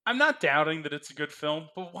 I'm not doubting that it's a good film,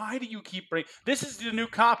 but why do you keep bringing? This is the new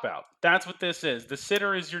cop out. That's what this is. The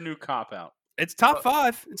Sitter is your new cop out. It's top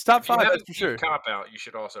five. It's top If you five, haven't that's for sure. seen Cop Out, you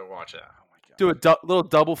should also watch that. Oh my god. Do a little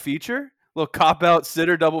double feature, little cop out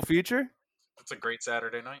Sitter double feature. It's a great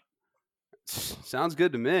Saturday night. Sounds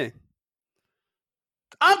good to me.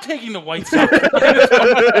 I'm taking the White Sox.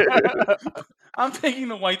 I'm taking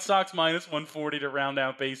the White Sox minus 140 to round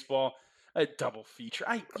out baseball. A double feature.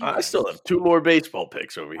 I still have two more baseball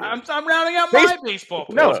picks over here. I'm rounding out my baseball.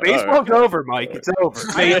 No, picks. baseball's over, Mike. It's over.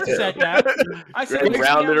 I never said that. I said Greg it was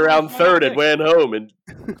rounded round around out my third and picks. went home and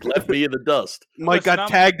left me in the dust. Mike Listen, got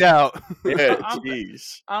tagged out. Yeah, I'm-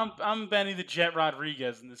 jeez. I'm Benny the Jet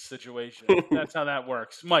Rodriguez in this situation. That's how that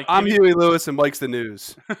works. Mike, I'm give me- Huey Lewis and Mike's the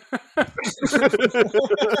news.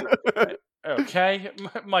 okay.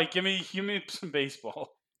 Mike, give me some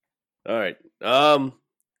baseball. All right.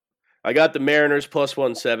 I got the Mariners plus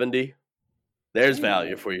 170. There's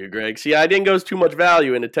value for you, Greg. See, I didn't go too much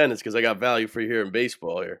value in attendance because I got value for you here in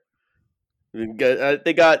baseball here.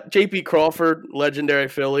 They got J.P. Crawford, legendary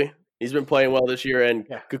Philly. He's been playing well this year, and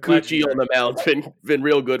Yeah, Kikuchi on legendary. the mound's been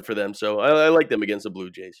real good for them. So I like them against the Blue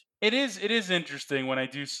Jays. It is interesting when I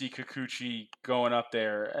do see Kikuchi going up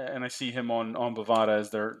there and I see him on Bovada as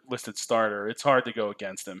their listed starter. It's hard to go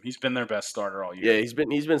against him. He's been their best starter all year. Yeah, he's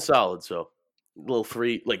been solid. So a little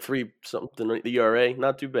three something the ERA,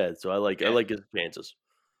 not too bad. So I like his chances.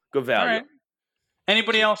 Good All value. right.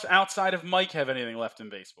 Anybody else outside of Mike have anything left in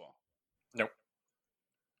baseball?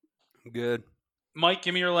 Good. Mike,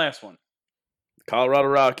 give me your last one. Colorado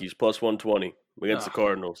Rockies plus 120 against the Ugh.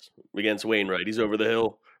 Cardinals. Against Wainwright. He's over the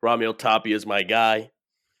hill. Ramil Tapia is my guy.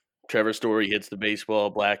 Trevor Story hits the baseball.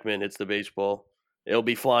 Blackman hits the baseball. They'll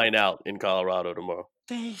be flying out in Colorado tomorrow.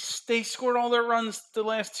 They scored all their runs the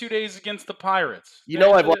last 2 days against the Pirates. You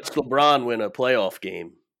know I've watched LeBron win a playoff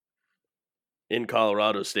game in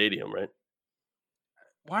Colorado Stadium, right?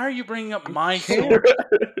 Why are you bringing up my story?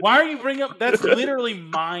 Why are you bringing up? That's literally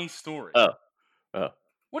my story. Oh.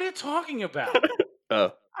 What are you talking about?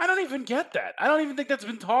 Oh, I don't even get that. I don't even think that's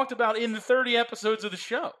been talked about in the 30 episodes of the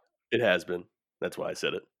show. it has been. That's why I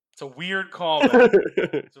said It's a weird call.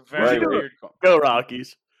 It's a very Right. weird call. Go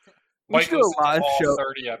Rockies. We Mike should do a listened to live all show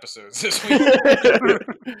 30 episodes this week.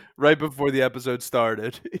 right before the episode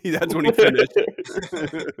started. That's when he finished.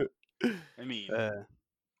 I mean,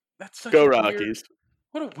 that's such Go a weird- Rockies.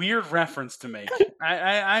 what a weird reference to make.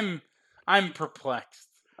 I'm perplexed.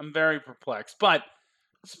 I'm very perplexed. But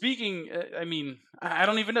speaking, I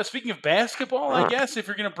don't even know. Speaking of basketball, I guess if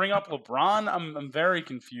you're going to bring up LeBron, I'm very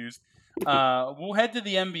confused. We'll head to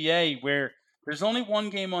the NBA where there's only one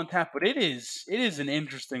game on tap, but it is an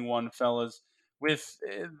interesting one, fellas. With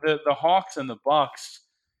the Hawks and the Bucks,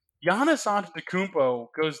 Giannis Antetokounmpo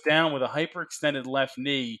goes down with a hyperextended left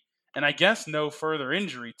knee, and I guess no further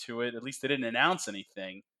injury to it. At least they didn't announce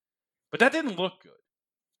anything, but that didn't look good.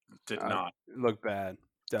 Did not. Look bad.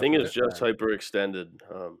 Thing Definitely is just bad. hyperextended.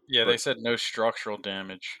 Yeah, they said no structural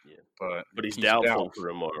damage. Yeah. But he's doubtful. doubtful for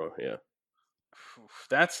tomorrow. Yeah. Oof,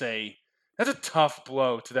 that's a tough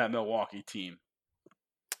blow to that Milwaukee team.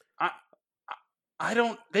 I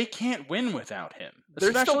don't. They can't win without him,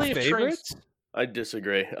 They're still especially if Trey's. favorites. I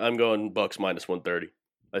disagree. I'm going Bucks minus 130.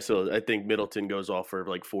 I think Middleton goes off for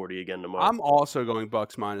like 40 again tomorrow. I'm also going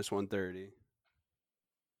Bucks minus 130.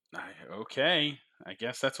 Okay, I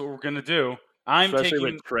guess that's what we're gonna do. I'm Especially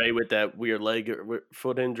taking. with Trey with that weird leg or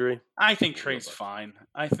foot injury. I think Trey's fine.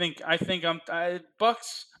 I think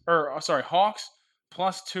Bucks or sorry Hawks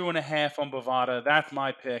plus 2.5 on Bovada. That's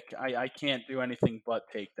my pick. I can't do anything but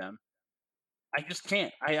take them. I just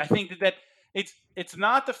can't. I think that it's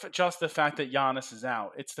not just the fact that Giannis is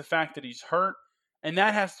out. It's the fact that he's hurt, and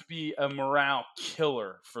that has to be a morale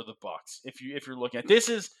killer for the Bucks. If you're looking at this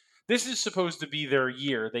is supposed to be their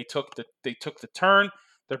year. They took the turn.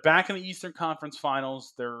 They're back in the Eastern Conference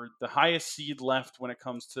Finals. They're the highest seed left when it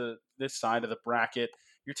comes to this side of the bracket.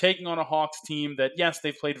 You're taking on a Hawks team that, yes,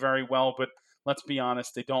 they've played very well, but let's be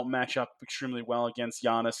honest, they don't match up extremely well against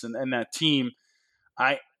Giannis and that team.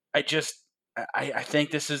 I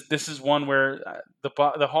think this is one where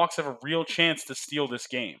the Hawks have a real chance to steal this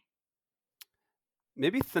game.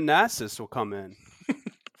 Maybe Thanasis will come in.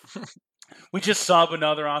 We just sub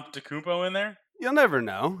another Antetokounmpo in there. You'll never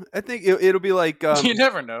know. I think it'll be like. You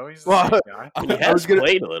never know. He's the well, same guy. He has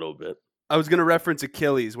played a little bit. I was gonna reference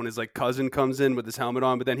Achilles when his cousin comes in with his helmet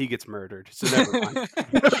on, but then he gets murdered. So never mind.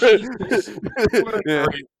 Yeah.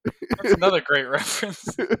 That's another great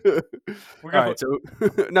reference. All right, so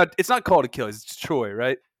no, it's not called Achilles. It's Troy,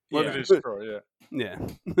 right? What it is, Troy, yeah. Yeah.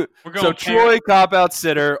 We're So going Troy, cop out,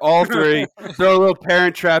 sitter, all three. Throw a little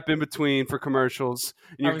Parent Trap in between for commercials,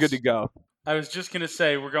 and you're good to go. I was just gonna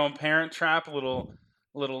say we're going Parent Trap, a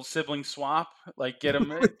little sibling swap, like get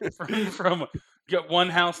them from get one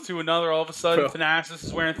house to another. All of a sudden, Thanasis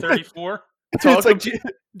is wearing 34. It's like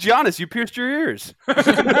Giannis, you pierced your ears. I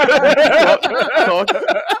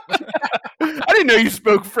didn't know you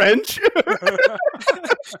spoke French.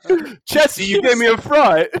 Jesse, you gave me a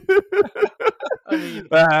fright. I mean,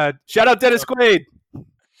 shout out Dennis Quaid.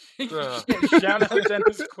 Shout out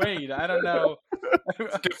Dennis Quaid. I don't know.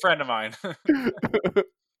 Good friend of mine.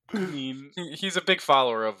 I mean, he's a big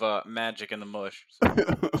follower of Magic and the Mush. So.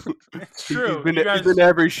 It's true. He's been to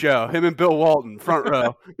every show. Him and Bill Walton, front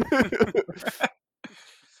row.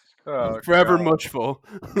 Forever mushful.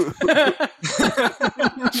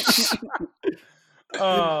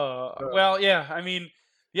 Well, yeah. I mean,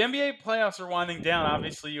 the NBA playoffs are winding down.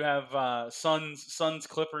 Obviously, you have Suns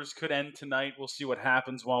Clippers could end tonight. We'll see what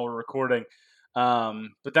happens while we're recording.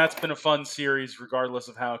 But that's been a fun series, regardless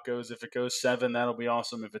of how it goes. If it goes 7, that'll be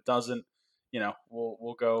awesome. If it doesn't,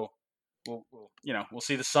 we'll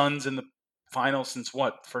see the Suns in the finals since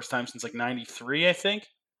what? First time since like '93, I think.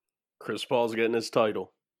 Chris Paul's getting his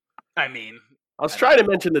title. I mean, I was trying to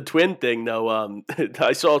mention the twin thing though.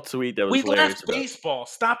 I saw a tweet that was we hilarious. left baseball.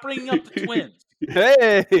 Stop bringing up the Twins.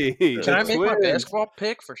 Hey, can I make my basketball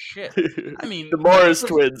pick for shit? I mean, the Morris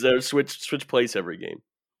twins switch place every game.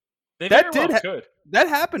 That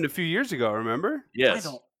happened a few years ago. Remember? Yes.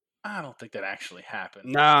 I don't think that actually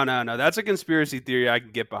happened. No. That's a conspiracy theory I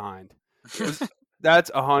can get behind.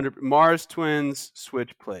 That's 100. Mars twins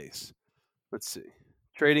switch place. Let's see.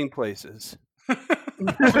 Trading places.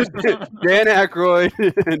 Dan Aykroyd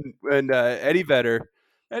and Eddie Vedder.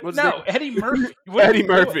 Eddie Murphy. Eddie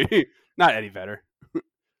Murphy. Not Eddie Vedder. All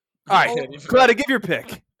right. Glad give your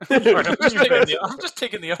pick. I'm just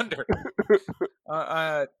taking the under.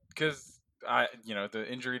 Because the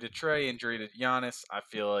injury to Trey, injury to Giannis, I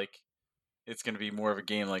feel like it's going to be more of a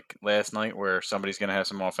game like last night where somebody's going to have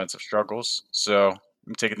some offensive struggles. So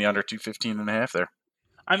I'm taking the under 215.5 there.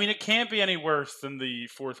 I mean, it can't be any worse than the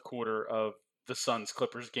fourth quarter of the Suns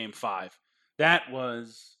Clippers game 5. That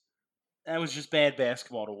was just bad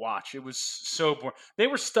basketball to watch. It was so boring. They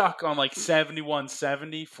were stuck on like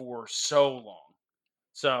 71-70 for so long.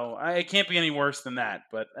 So it can't be any worse than that.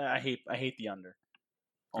 But I hate the under.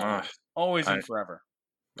 Always and forever.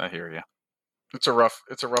 I hear you. It's a rough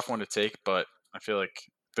one to take, but I feel like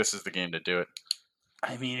this is the game to do it.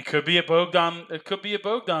 I mean, it could be a Bogdan. It could be a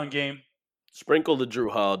Bogdan game. Sprinkle the Drew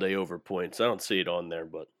Holiday over points. I don't see it on there,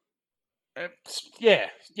 but Yeah,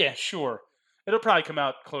 sure. It'll probably come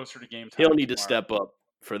out closer to game time. he'll need to tomorrow. step up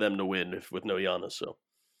for them to win with no Giannis. So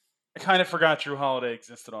I kind of forgot Drew Holiday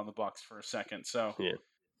existed on the Bucks for a second, so Yeah.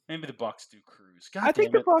 maybe the Bucks do cruise. God I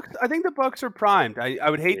think damn the it. Bucks. I think the Bucks are primed. I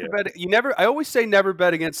would hate Yeah. to bet. You never. I always say never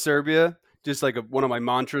bet against Serbia. Just like one of my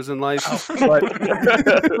mantras in life. Oh.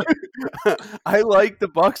 But I like the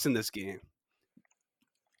Bucks in this game.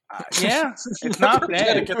 Yeah, it's not Bet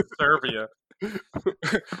bad. against Serbia.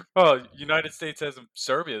 Oh, United States has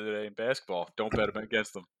Serbia today in basketball. Don't bet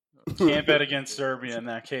against them. Can't bet against Serbia in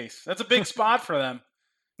that case. That's a big spot for them.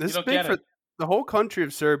 This You is don't big get for it. the whole country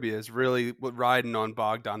of Serbia is really riding on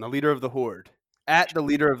Bogdan, the leader of the horde. At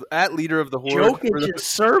leader of the horde. Jokic is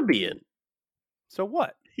Serbian. So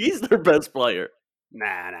what? He's their best player.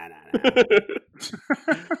 Nah.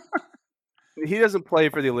 He doesn't play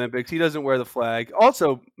for the Olympics. He doesn't wear the flag.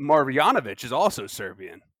 Also, Marjanovic is also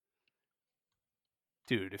Serbian.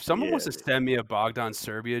 Dude, if someone wants to send me a Bogdan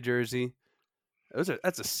Serbia jersey,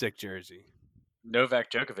 that's a sick jersey.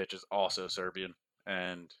 Novak Djokovic is also Serbian,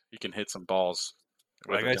 and he can hit some balls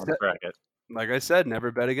with Like a I down said- bracket. Like I said,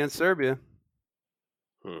 never bet against Serbia.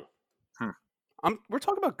 We're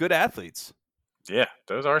talking about good athletes. Yeah,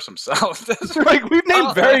 those are some solid. Like we've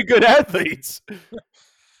named very good athletes.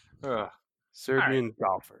 Ugh. Serbian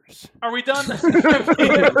golfers. Are we done? have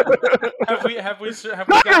we Tiger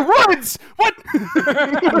got, Woods. What?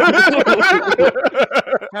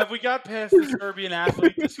 have we got past the Serbian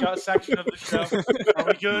athlete section of the show? Are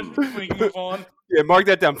we good? We can move on. Yeah, mark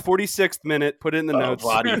that down. 46th minute. Put it in the notes.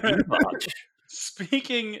 Vladi Divac.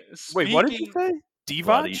 Speaking. Wait, what did you say?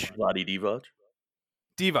 Divac? Vladi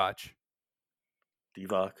Divac.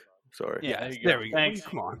 Divac. Sorry. Yeah, Yes, there you go. there we go. Thanks.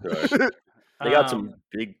 Come on. Sorry. They got Um, some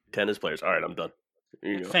big tennis players. All right, I'm done.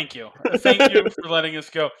 Here you go. Thank you. Thank you for letting us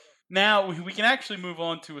go. Now we can actually move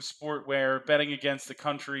on to a sport where betting against the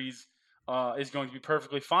countries is going to be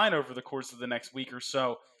perfectly fine over the course of the next week or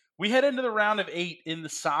so. We head into the round of 8 in the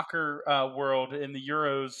soccer world in the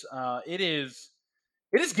Euros. It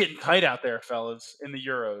is getting tight out there, fellas, in the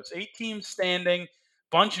Euros. 8 teams standing,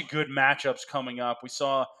 bunch of good matchups coming up. We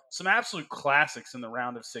saw some absolute classics in the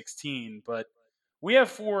round of 16, but we have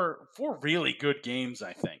four really good games,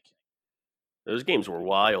 I think. Those games were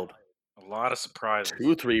wild. A lot of surprises.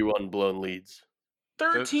 2 3-1 blown leads.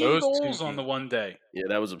 13 those two goals on the games. one day. Yeah,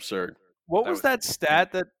 that was absurd. What That was was that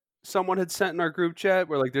stat that someone had sent in our group chat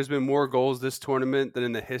where like there's been more goals this tournament than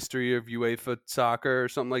in the history of UEFA soccer or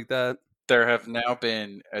something like that? There have now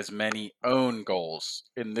been as many own goals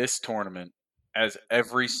in this tournament as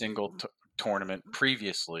every single tournament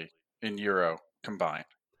previously in Euro combined.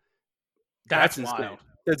 That's insane. wild.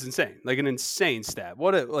 That's insane. Like an insane stat.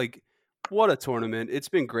 What a tournament. It's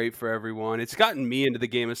been great for everyone. It's gotten me into the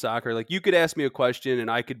game of soccer. Like you could ask me a question and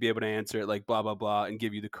I could be able to answer it like blah blah blah and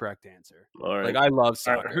give you the correct answer. All right. Like I love All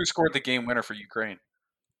soccer. right, who scored the game winner for Ukraine?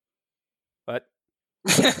 But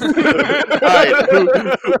All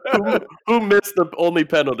right. Who missed the only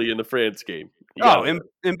penalty in the France game? You oh, got it.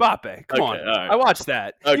 Mbappe. Come on. Okay, all right. I watched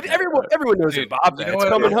that. Okay, Everyone knows Dude, Mbappe. you know It's what?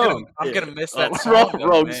 coming I'm home. I'm gonna miss that song. wrong, though,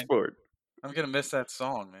 wrong man. sport. I'm gonna miss that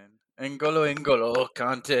song, man. N'Golo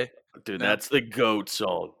Kante. Dude, No. that's the GOAT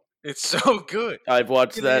song. It's so good. I've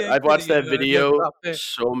watched that video Mbappe.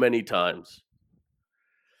 so many times.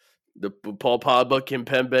 The Paul Pogba,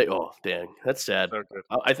 Kimpembe. Oh, dang, that's sad. So good.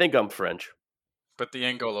 I think I'm French. But the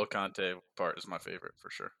N'Golo Kante part is my favorite for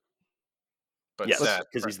sure. But Yes, sad,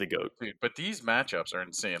 because he's the GOAT. dude. But these matchups are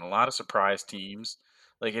insane. A lot of surprise teams.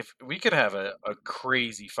 Like if we could have a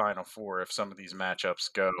crazy Final Four if some of these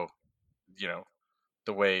matchups go,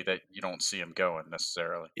 the way that you don't see them going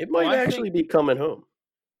necessarily. It might Well, I actually be coming home.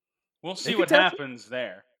 We'll see could what definitely- happens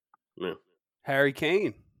there. Harry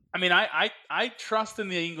Kane. I mean, I trust in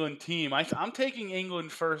the England team. I'm taking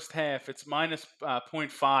England first half. It's minus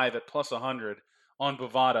 0.5 at plus 100 on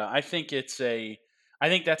Bovada. I think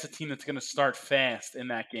that's a team that's going to start fast in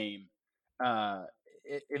that game.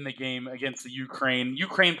 In the game against the Ukraine.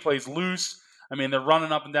 Ukraine plays loose. I mean, they're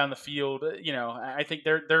running up and down the field. I think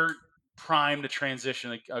they're primed to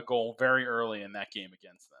transition a goal very early in that game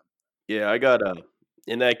against them. Yeah, I got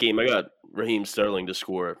in that game. I got Raheem Sterling to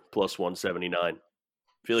score plus 179.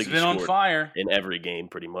 I feel like He's he been on scored fire. in every game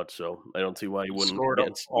pretty much. So I don't see why he He wouldn't scored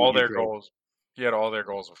against all their Ukraine. goals. He had all their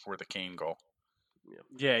goals before the Kane goal.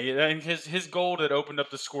 Yeah, and his goal that opened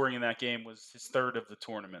up the scoring in that game was his third of the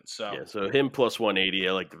tournament. So, Yeah, so him plus 180.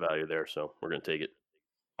 I like the value there, so we're gonna take it.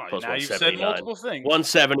 All right, plus now you've said 179. multiple things.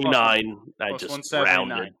 179. I Plus just 179.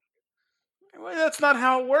 rounded. Well, that's not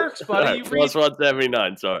how it works, buddy. All right, You plus read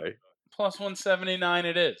 179. Sorry. plus 179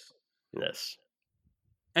 it is. Yes.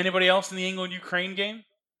 Anybody else in the England-Ukraine game?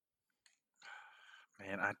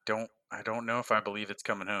 Man, I don't know if I believe it's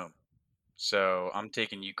coming home. So I'm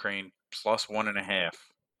taking Ukraine plus 1.5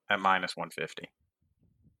 at minus 150.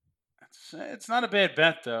 It's not a bad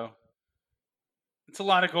bet though. It's a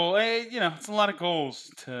lot of goal. It's a lot of goals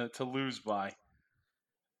to lose by.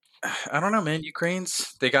 I don't know, man.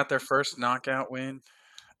 They got their first knockout win.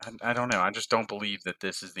 I don't know. I just don't believe that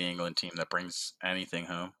this is the England team that brings anything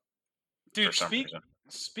home. Dude, for some reason.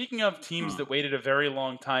 speaking of teams that waited a very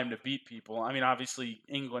long time to beat people, I mean, obviously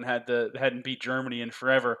England hadn't beat Germany in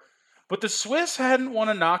forever, but the Swiss hadn't won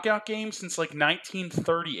a knockout game since like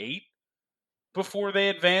 1938 before they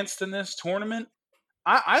advanced in this tournament.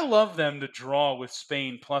 I love them to draw with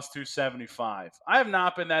Spain plus 275. I have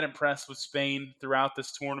not been that impressed with Spain throughout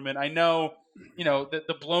this tournament. I know,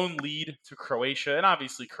 the blown lead to Croatia, and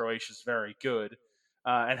obviously Croatia's very good,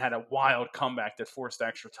 and had a wild comeback that forced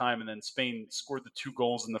extra time, and then Spain scored the 2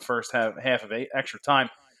 goals in the first half of extra time.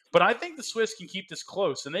 But I think the Swiss can keep this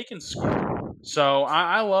close, and they can score. So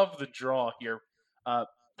I love the draw here,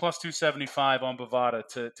 plus 275 on Bovada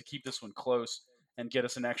to keep this one close and get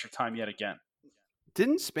us an extra time yet again.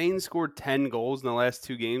 Didn't Spain score 10 goals in the last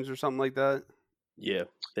 2 games or something like that? Yeah.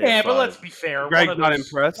 Yeah, but let's be fair. Greg's not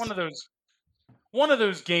impressed. One of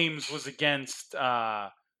those games was against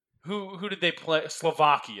who did they play?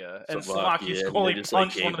 Slovakia. And Slovakia's goalie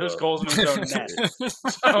punched one of those goals in his own net.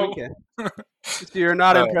 So, okay. So you're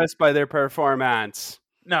not impressed by their performance.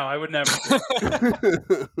 No, I would never.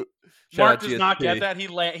 Mark does not get that. He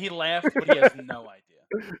laughed, but he has no idea.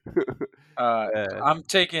 I'm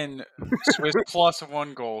taking Swiss plus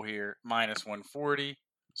 1 goal here, minus 140.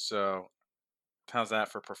 So, how's that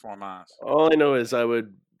for performance? All I know is I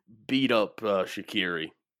would beat up Shaqiri.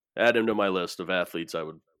 Add him to my list of athletes I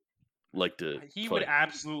would like to He fight. would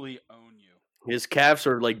absolutely own you. His calves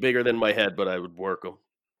are like bigger than my head, but I would work them.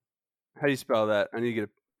 How do you spell that? I need to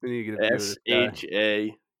get a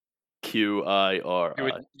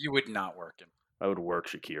SHAQIRI. You would not work him. I would work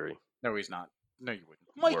Shaqiri. No, he's not. No, you wouldn't.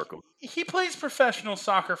 Mike, Work him. he plays professional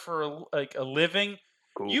soccer for a living.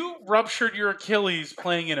 Cool. You ruptured your Achilles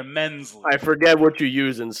playing in a men's league. I forget what you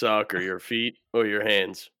use in soccer, your feet or your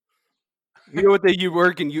hands. You know what they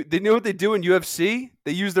know what they do in UFC?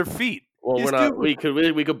 They use their feet. Well, we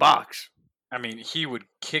could box. I mean, he would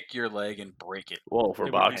kick your leg and break it. Well,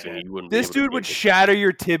 for boxing, you wouldn't. This dude would shatter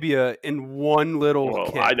your tibia in one little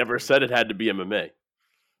kick. I never said it had to be MMA.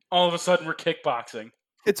 All of a sudden, we're kickboxing.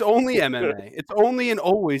 It's only MMA. It's only and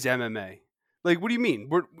always MMA. Like, what do you mean?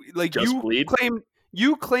 We're like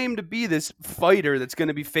you claim to be this fighter that's going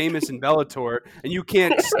to be famous in Bellator, and you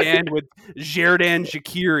can't stand with Xherdan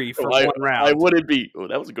Shaqiri for 1 round. I wouldn't be. Oh,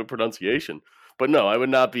 that was a good pronunciation. But no, I would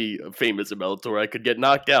not be famous in Bellator. I could get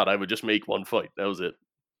knocked out. I would just make one fight. That was it.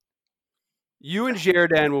 You and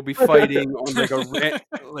Xherdan will be fighting on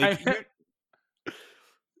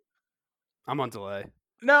I'm on delay.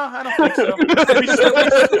 No, I don't think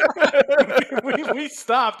so. we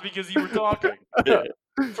stopped because you were talking.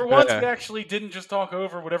 For once, we actually didn't just talk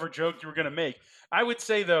over whatever joke you were going to make. I would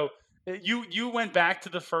say, though, you went back to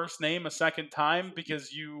the first name a second time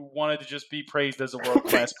because you wanted to just be praised as a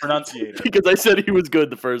world-class pronunciator. Because I said he was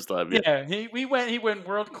good the first time. Yeah, he went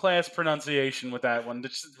world-class pronunciation with that one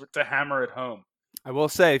to hammer it home. I will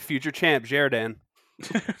say, future champ, Xherdan.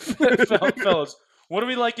 Fellas, what do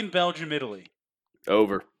we like in Belgium, Italy?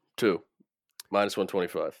 Over 2, minus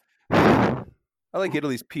 125. I like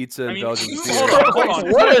Italy's pizza and Belgium's beer. Hold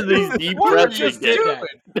on. What are these deep breaths again?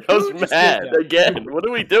 That was mad again. What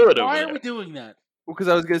are we doing over Why there? are we doing that? Well, because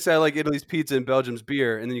I was going to say I like Italy's pizza and Belgium's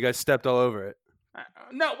beer, and then you guys stepped all over it.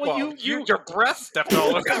 No, your breath stepped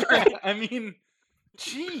all over it. I mean,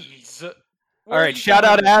 jeez. All right, shout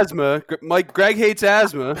out asthma. Greg hates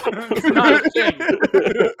asthma. Not a thing.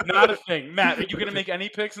 Not a thing. Matt, are you going to make any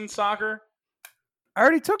picks in soccer? I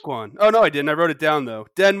already took one. Oh, no, I didn't. I wrote it down, though.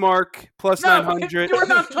 Denmark, plus 900. We're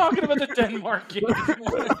not talking about the Denmark game.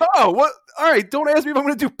 Oh, what? All right, don't ask me if I'm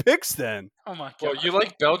going to do picks then. Oh, my God. Well, you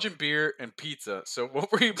like Belgian beer and pizza, so what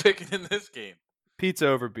were you picking in this game? Pizza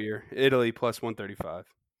over beer. Italy, plus 135.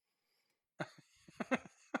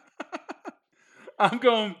 I'm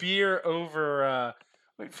going beer over.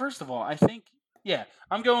 Wait, first of all, I think,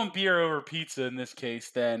 I'm going beer over pizza in this case.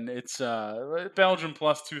 Then it's Belgium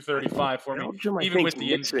plus 235 for me. Belgium, even with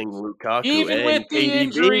the Lukaku, even with the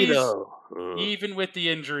injuries, even with the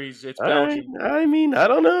injuries, it's Belgium. I mean, I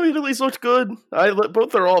don't know. Italy's looks good.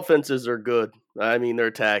 Both their offenses are good. I mean, they're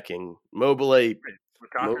attacking. Mobile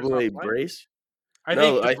brace. I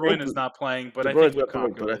think De Bruyne is not playing, but I think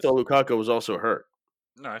Lukaku. But I thought Lukaku was also hurt.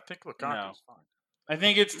 No, I think Lukaku's fine. I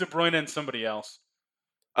think it's De Bruyne and somebody else.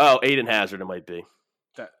 Oh, Aiden Hazard, it might be.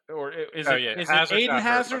 Is Oh, it yeah, is Hazard it Aiden got hurt,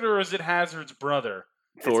 Hazard or is it Hazard's brother?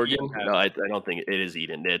 Thorgan? Eden No, Hazard. I don't think it is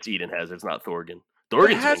Eden. It's Eden Hazard. It's not Thorgan. But Thorgan's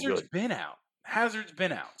been Hazard's good. been out. Hazard's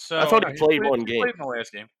been out. So I thought No, he played one he game. played in the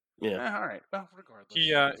last game. Yeah. all right. Well, regardless,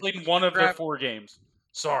 He played in one of the grabbed- 4 games.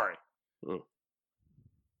 Sorry.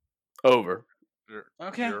 Over.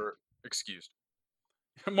 Okay. You're excused.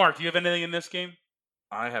 Mark, do you have anything in this game?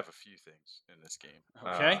 I have a few things in this game.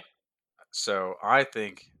 Okay. So I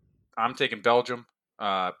think I'm taking Belgium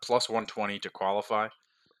plus 120 to qualify.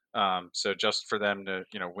 So just for them to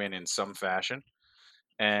win in some fashion,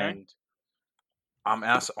 and I'm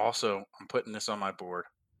putting this on my board.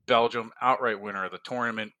 Belgium outright winner of the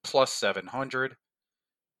tournament plus 700,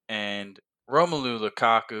 and Romelu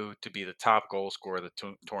Lukaku to be the top goal scorer of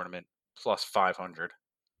the tournament plus 500.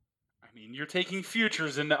 I mean, you're taking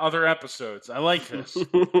futures into other episodes. I like this.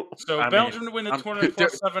 So I Belgium mean, to win the I'm- tournament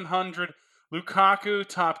plus 700. Lukaku,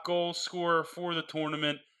 top goal scorer for the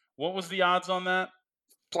tournament. What was the odds on that?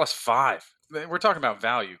 Plus 5. We're talking about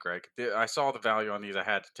value, Greg. I saw the value on these. I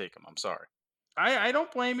had to take them. I'm sorry. I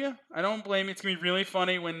don't blame you. I don't blame you. It's gonna be really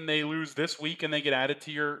funny when they lose this week and they get added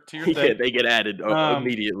to your Yeah, thing. they get added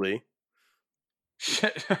immediately.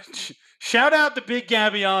 Shout out to Big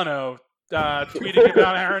Gabiano tweeting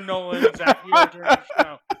about Aaron Nolan and Zach Wheeler during the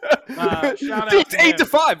show. Shout out It's to him.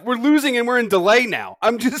 8-5. We're losing and we're in delay now.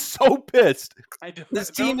 I'm just so pissed. This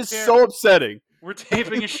team is care. so upsetting. We're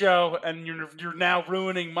taping a show, and you're now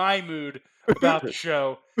ruining my mood about the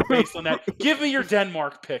show based on that. Give me your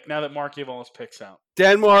Denmark pick now that Mark gave all his picks out.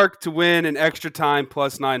 Denmark to win in extra time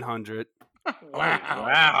plus 900.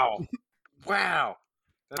 Wow. Wow.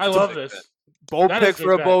 That's I a love big this. bet. Bold That pick is a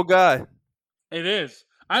for a bet. bold guy. It is.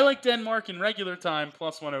 I like Denmark in regular time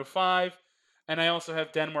plus 105, and I also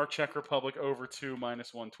have Denmark Czech Republic over 2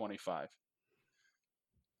 minus 125.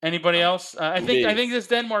 Anybody else? I Me. think this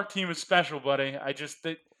Denmark team is special, buddy.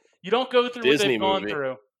 You don't go through what Disney they've gone movie.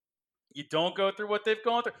 through. You don't go through what they've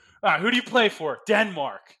gone through. All right, who do you play for?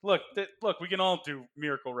 Denmark. Look, we can all do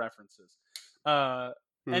miracle references.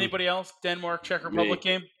 Anybody else? Denmark Czech Republic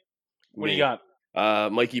game. What do you got?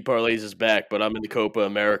 Mikey Parlays is back, but I'm in the Copa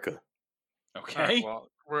America. Okay. All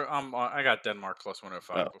right, well, I got Denmark plus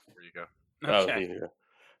 105 before you go. Okay. Oh, yeah.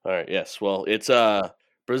 All right. Yes. Well, it's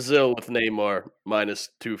Brazil with Neymar minus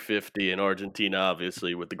 250, and Argentina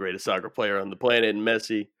obviously with the greatest soccer player on the planet, and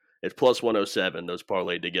Messi. It's plus 107. Those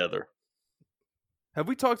parlayed together. Have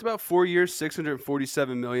we talked about 4 years,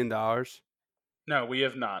 $647 million? No, we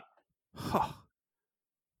have not. All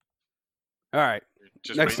right.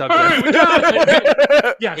 Just Next wait. subject. All right, we got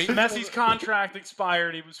it. Yes, Wait. Messi's contract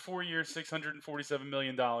expired. He was 4 years, $647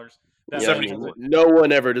 million. That Yeah, I means mean, that- no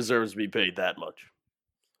one ever deserves to be paid that much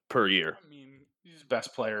per year. I mean, he's the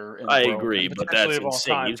best player in the I world, agree, and but potentially that's of all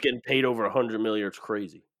insane. time. He was getting paid over $100 million. It's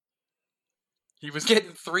crazy. He was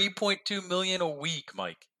getting 3.2 million a week,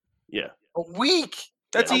 Mike. Yeah, A week.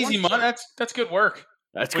 That's I easy want- money. That's good work.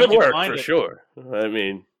 that's When good you work find for it. sure. I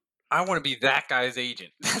mean, I want to be that guy's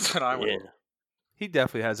agent. That's what I want. yeah. He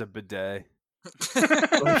definitely has a bidet.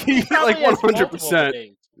 To He probably has multiple 100%.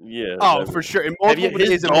 bidets. Yeah. Oh, I for mean, sure. In Have you, multiple his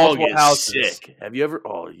days in dog multiple is houses. sick. Have you ever?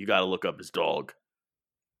 Oh, you got to look up his dog.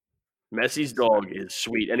 Messi's dog is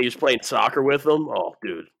sweet, and he was playing soccer with him. Oh,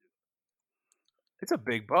 dude, It's a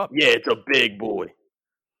big buck. yeah, it's a big boy.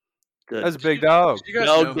 Good. That's a big dog. You guys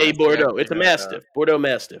know No, Gay Messi Bordeaux. actually It's a got, Mastiff. Bordeaux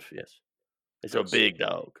Mastiff. Yes, it's a That's- big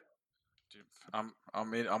dog. dude,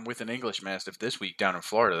 I'm with an English Mastiff this week down in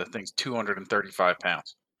Florida. That thing's 235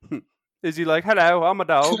 pounds. Is he like, hello, I'm a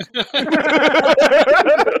dog?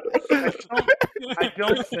 I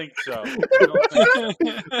don't think so. I don't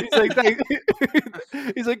think so. He's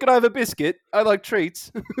like, he's like, can I have a biscuit? I like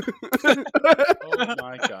treats. Oh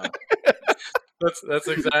my god! That's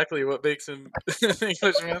exactly what makes him an English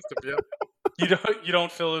Mastiff. Yeah. You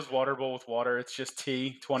don't fill his water bowl with water. It's just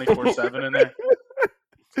tea 24/7 in there.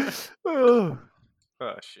 Oh.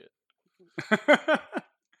 Oh shit.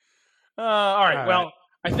 All right. All Well,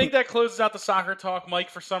 I think that closes out the soccer talk. Mike,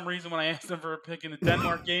 for some reason, when I asked him for a pick in the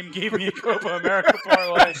Denmark game, gave me a Copa America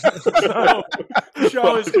parlay. So the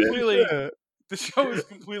show is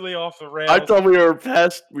completely off the rails. I thought we were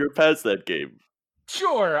past that game.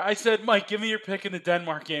 Sure. I said, Mike, give me your pick in the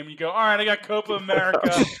Denmark game. You go, all right, I got Copa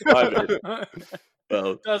America. My bad.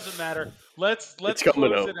 Well, Doesn't matter. Let's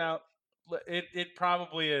coming close out. it out. It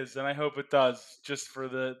probably is, and I hope it does, just for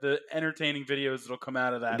the entertaining videos that'll come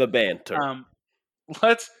out of that. the banter.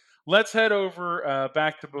 Let's head over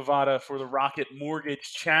back to Bovada for the Rocket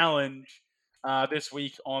Mortgage Challenge this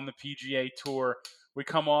week on the PGA Tour. We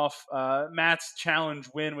come off Matt's challenge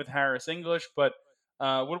win with Harris English, but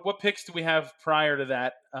what picks do we have prior to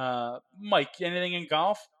that? Mike, anything in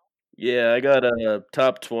golf? Yeah, I got a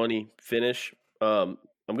top 20 finish. I'm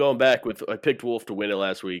going back with. I picked Wolf to win it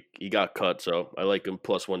last week. He got cut, so I like him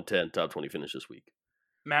plus 110 top 20 finish this week.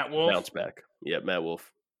 Matt Wolf. Bounce back. Yeah, Matt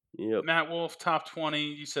Wolf. Yep. Matt Wolf, top 20.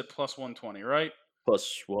 You said plus 120, right?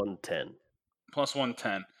 Plus 110. Plus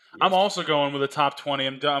 110. Yes. I'm also going with a top 20.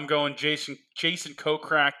 I'm going Jason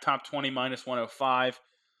Kokrak, top 20 minus 105.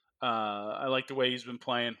 I like the way he's been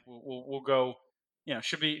playing. We'll go.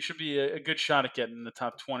 Should be a good shot at getting in the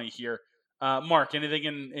top 20 here. Mark, anything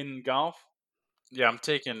in golf? Yeah, I'm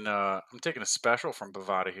taking a special from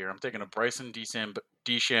Bovada here. I'm taking a Bryson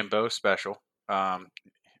DeChambeau special.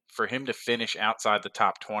 For him to finish outside the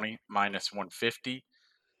top 20 minus 150.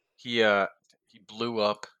 He blew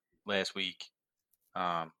up last week.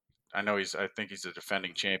 I think he's a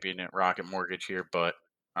defending champion at Rocket Mortgage here, but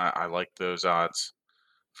I like those odds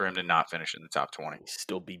for him to not finish in the top 20. He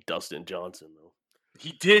still beat Dustin Johnson though.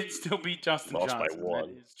 He did still beat Justin Lost Johnson. by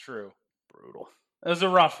 1. That is true. Brutal. That was a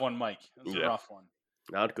rough one, Mike. That was a Yeah. rough one.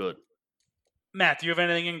 Not good. Matt, do you have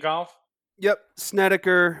anything in golf? Yep,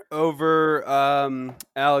 Snedeker over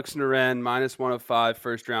Alex Noren minus 105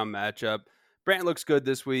 first round matchup. Brant looks good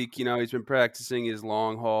this week. He's been practicing his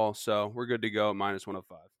long haul, so we're good to go at minus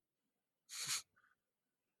 105.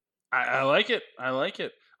 I like it. I like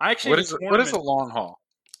it. I actually What is a long haul?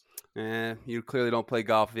 You clearly don't play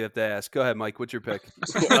golf if you have to ask. Go ahead, Mike. What's your pick?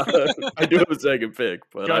 I do have a second pick,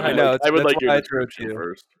 but Go I ahead. would like That's your why I threw it to description you.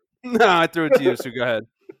 first. No, I threw it to you, so go ahead.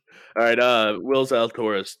 All right, Will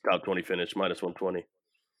Zalatoris top 20 finish minus 120.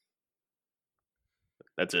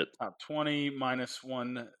 That's it. Top 20 minus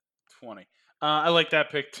 120. I like that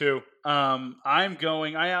pick too. I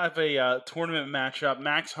have a tournament matchup.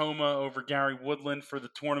 Max Homa over Gary Woodland for the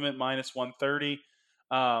tournament minus 130.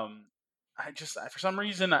 For some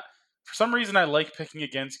reason I like picking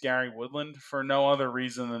against Gary Woodland for no other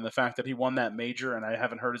reason than the fact that he won that major and I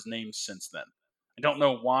haven't heard his name since then. I don't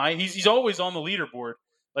know why. He's always on the leaderboard.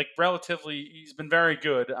 Like relatively, he's been very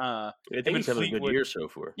good. I think he's having a good year so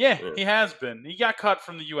far. Yeah, he has been. He got cut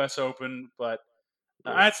from the U.S. Open, but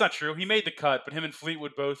that's not true. He made the cut, but him and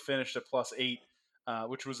Fleetwood both finished at +8,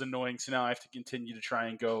 which was annoying. So now I have to continue to try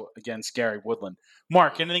and go against Gary Woodland.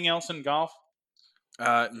 Mark, anything else in golf?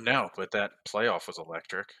 No, but that playoff was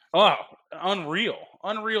electric. Oh, unreal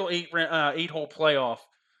 8-hole playoff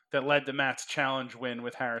that led to Matt's challenge win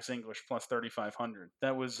with Harris English plus 3,500.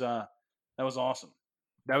 That was awesome.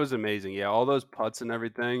 That was amazing. Yeah, all those putts and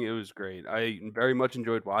everything. It was great. I very much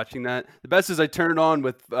enjoyed watching that. The best is I turned it on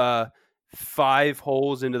with 5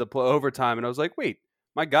 holes into the overtime, and I was like, wait,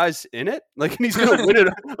 my guy's in it? Like, and he's gonna win it.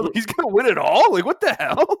 He's gonna win it all? Like, what the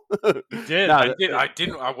hell? He did. I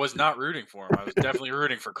was not rooting for him. I was definitely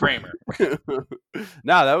rooting for Kramer.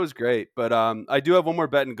 No, that was great. But I do have one more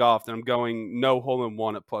bet in golf, and I'm going no hole in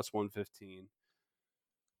one at plus 115.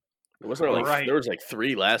 It wasn't like Right. there was like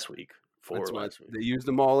 3 last week. 4 That's what- last week. They used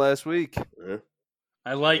them all last week. Yeah.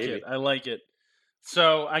 I like Maybe. it. I like it.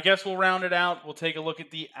 So I guess we'll round it out. We'll take a look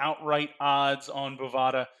at the outright odds on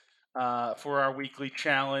Bovada for our weekly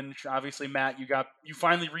challenge. Obviously, Matt, you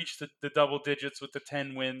finally reached the double digits with the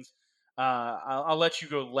 10 wins. I'll let you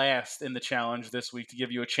go last in the challenge this week to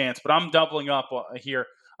give you a chance, but I'm doubling up here.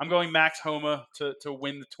 I'm going Max Homa to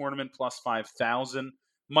win the tournament plus 5,000.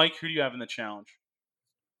 Mike, who do you have in the challenge?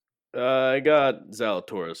 I got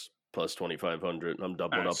Zalatoris plus 2,500. I'm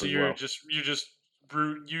doubling up So as you're well. just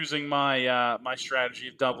using my my strategy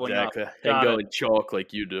of doubling Exactly. up. And Got it. going chalk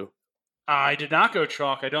like you do. I did not go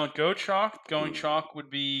chalk. I don't go chalk. Going chalk would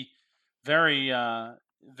be very,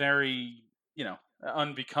 very,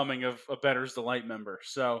 unbecoming of a Better's Delight member.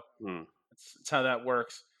 So that's how that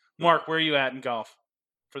works. Mark, where are you at in golf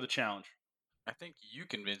for the challenge? I think you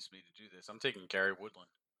convinced me to do this. I'm taking Gary Woodland.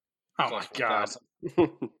 Oh Plus my God!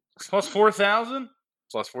 4,000. Plus 4,000.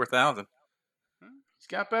 Plus 4,000. He's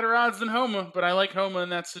got better odds than Homa, but I like Homa in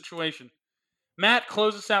that situation. Matt,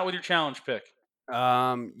 close us out with your challenge pick.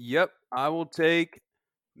 Yep, I will take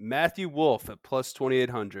Matthew Wolf at plus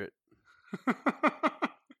 2,800.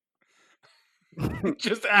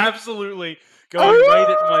 Just absolutely going right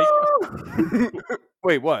at Mike.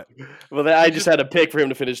 Wait, what? Well, I just had a pick for him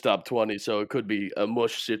to finish top 20, so it could be a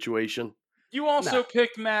mush situation. You also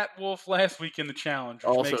picked Matt Wolf last week in the challenge, which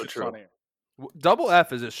Also makes it true. funnier. Double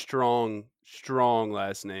F is a strong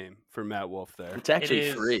last name for Matt Wolf there. It's actually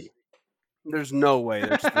is. 3. There's no way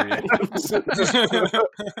there's 3 Fs.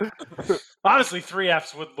 Honestly, 3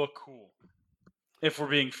 Fs would look cool, if we're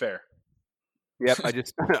being fair. Yep, I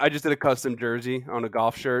just did a custom jersey on a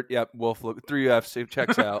golf shirt. Yep, Wolf look 3 Fs. It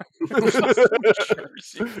checks out.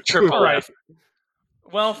 Triple All right. F.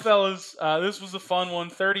 Well, fellas, this was a fun one.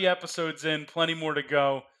 30 episodes in, plenty more to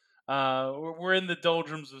go. we're in the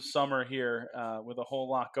doldrums of summer here with a whole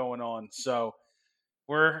lot going on. So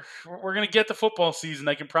we're gonna get the football season.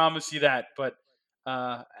 I can promise you that. But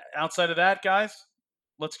outside of that, guys,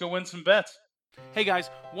 let's go win some bets. Hey guys,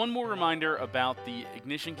 one more reminder about the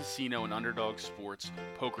Ignition Casino and Underdog Sports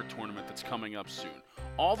poker tournament that's coming up soon.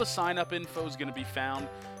 All the sign-up info is going to be found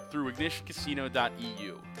through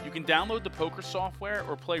ignitioncasino.eu. You can download the poker software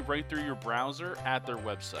or play right through your browser at their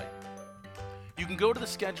website. You can go to the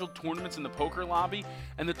scheduled tournaments in the poker lobby,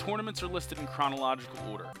 and the tournaments are listed in chronological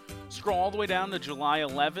order. Scroll all the way down to July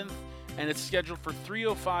 11th, and it's scheduled for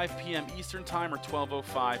 3:05 p.m. Eastern Time or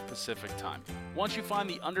 12:05 Pacific Time. Once you find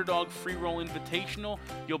the Underdog Free Roll Invitational,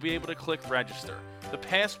 you'll be able to click Register. The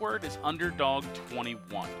password is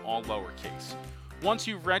Underdog21, all lowercase. Once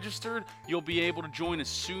you've registered, you'll be able to join as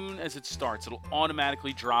soon as it starts. It'll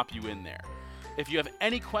automatically drop you in there. If you have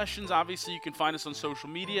any questions, obviously you can find us on social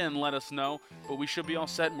media and let us know, but we should be all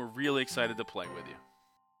set and we're really excited to play with you.